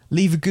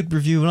 leave a good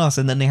review on us,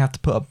 and then they have to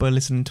put up by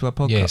listening to our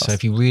podcast. Yeah, so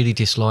if you really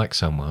dislike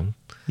someone,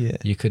 Yeah.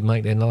 you could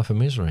make their life a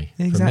misery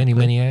for Exactly.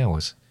 many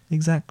hours.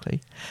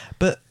 Exactly.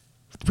 But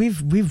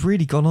we've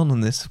really gone on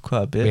this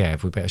quite a bit. Yeah,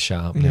 we better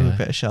shut up Yeah, now. we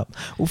better shut up.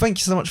 Well, thank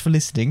you so much for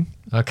listening.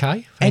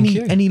 Okay, thank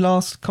you. Any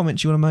last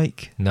comments you want to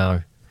make?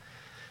 No.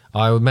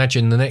 I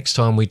imagine the next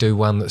time we do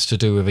one that's to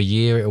do with a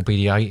year, it'll be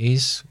the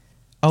 80s.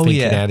 Oh,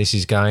 Thinking yeah. how this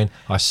is going.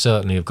 I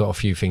certainly have got a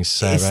few things to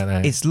say about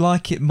that. It's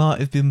like it might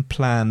have been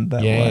planned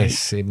that way.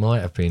 Yes, it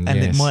might have been. And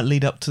yes. it might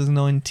lead up to the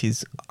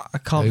 90s. I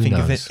can't Who think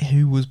of knows? it.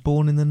 Who was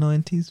born in the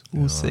 90s?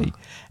 We'll see.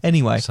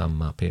 Anyway. Some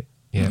muppet.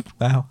 Yeah.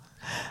 Wow.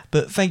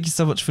 But thank you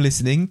so much for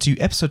listening to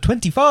episode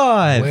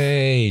 25.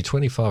 Way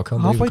 25. I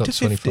can't believe Halfway we've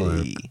to got 25.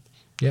 50.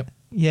 Yep.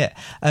 Yeah.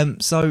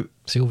 So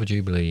Silver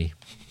Jubilee.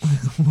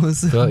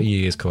 was 30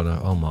 years, Connor.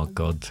 Oh my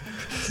God.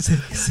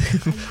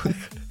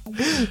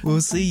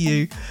 we'll see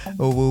you,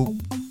 or we'll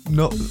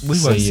not. We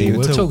See won't see you. you.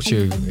 We'll until- talk to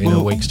you in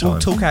a week's time. We'll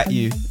talk at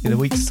you in a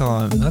week's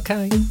time.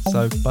 Okay.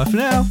 So bye for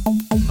now.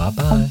 Bye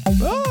bye.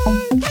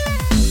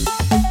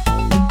 Bye.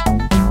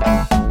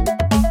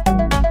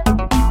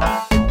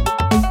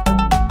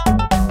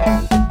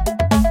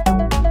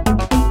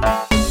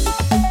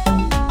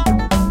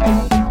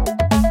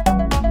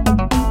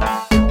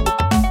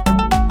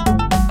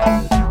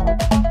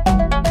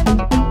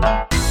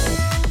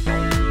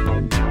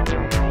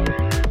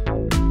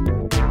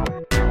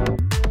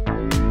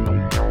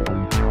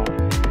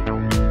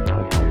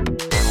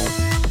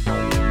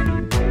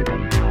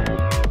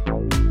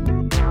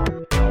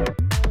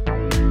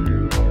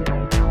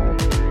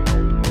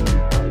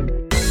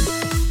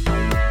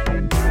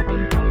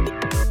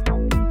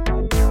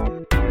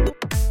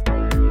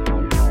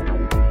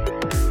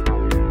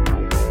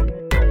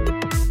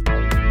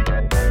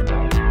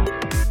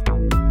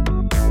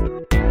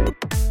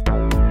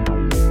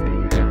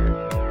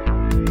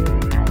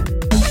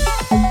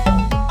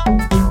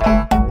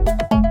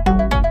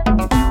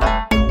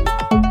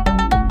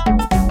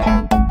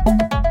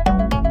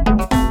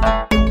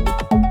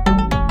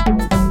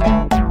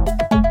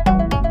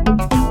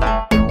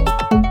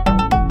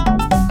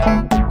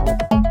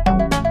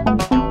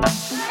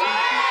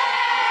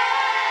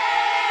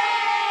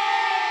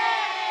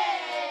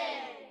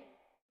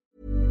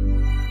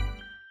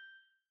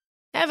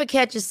 Ever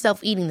catch yourself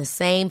eating the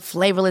same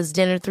flavorless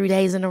dinner 3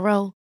 days in a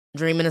row?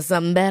 Dreaming of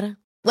something better?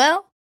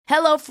 Well,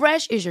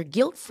 HelloFresh is your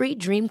guilt-free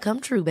dream come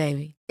true,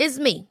 baby. It's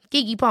me,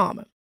 Keke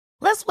Palmer.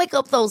 Let's wake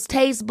up those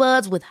taste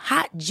buds with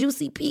hot,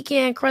 juicy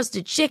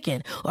pecan-crusted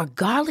chicken or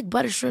garlic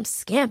butter shrimp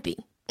scampi.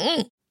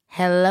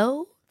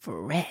 Hello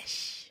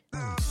Fresh.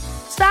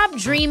 Stop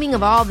dreaming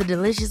of all the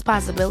delicious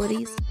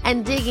possibilities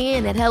and dig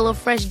in at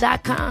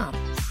HelloFresh.com.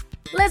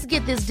 Let's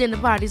get this dinner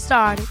party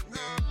started.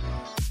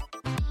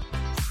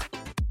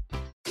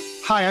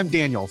 Hi, I'm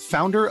Daniel,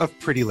 founder of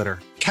Pretty Litter.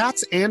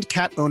 Cats and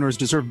cat owners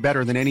deserve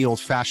better than any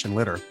old-fashioned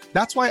litter.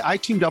 That's why I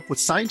teamed up with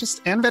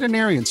scientists and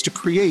veterinarians to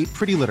create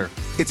Pretty Litter.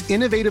 Its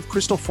innovative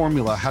crystal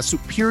formula has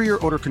superior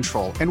odor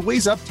control and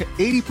weighs up to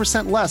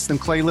 80% less than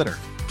clay litter.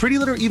 Pretty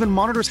Litter even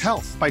monitors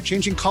health by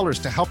changing colors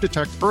to help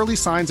detect early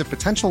signs of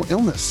potential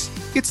illness.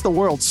 It's the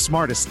world's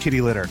smartest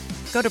kitty litter.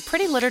 Go to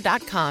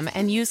prettylitter.com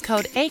and use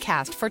code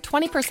ACAST for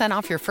 20%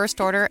 off your first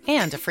order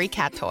and a free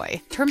cat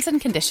toy. Terms and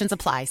conditions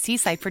apply. See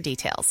site for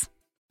details.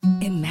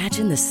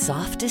 Imagine the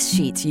softest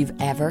sheets you've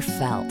ever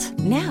felt.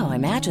 Now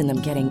imagine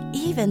them getting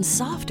even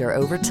softer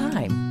over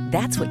time.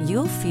 That's what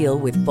you'll feel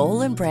with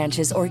Boll &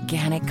 Branch's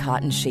organic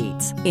cotton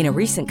sheets. In a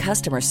recent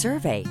customer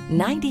survey,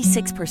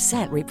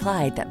 96%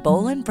 replied that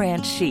Boll &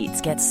 Branch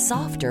sheets get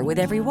softer with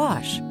every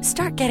wash.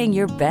 Start getting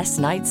your best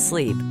night's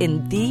sleep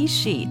in these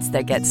sheets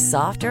that get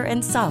softer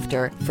and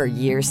softer for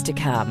years to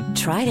come.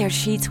 Try their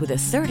sheets with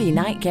a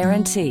 30-night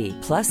guarantee.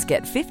 Plus,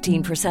 get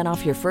 15%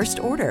 off your first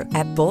order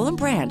at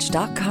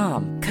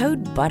bollandbranch.com.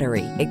 Code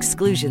BUTTERY.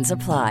 Exclusions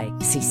apply.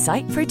 See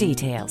site for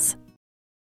details.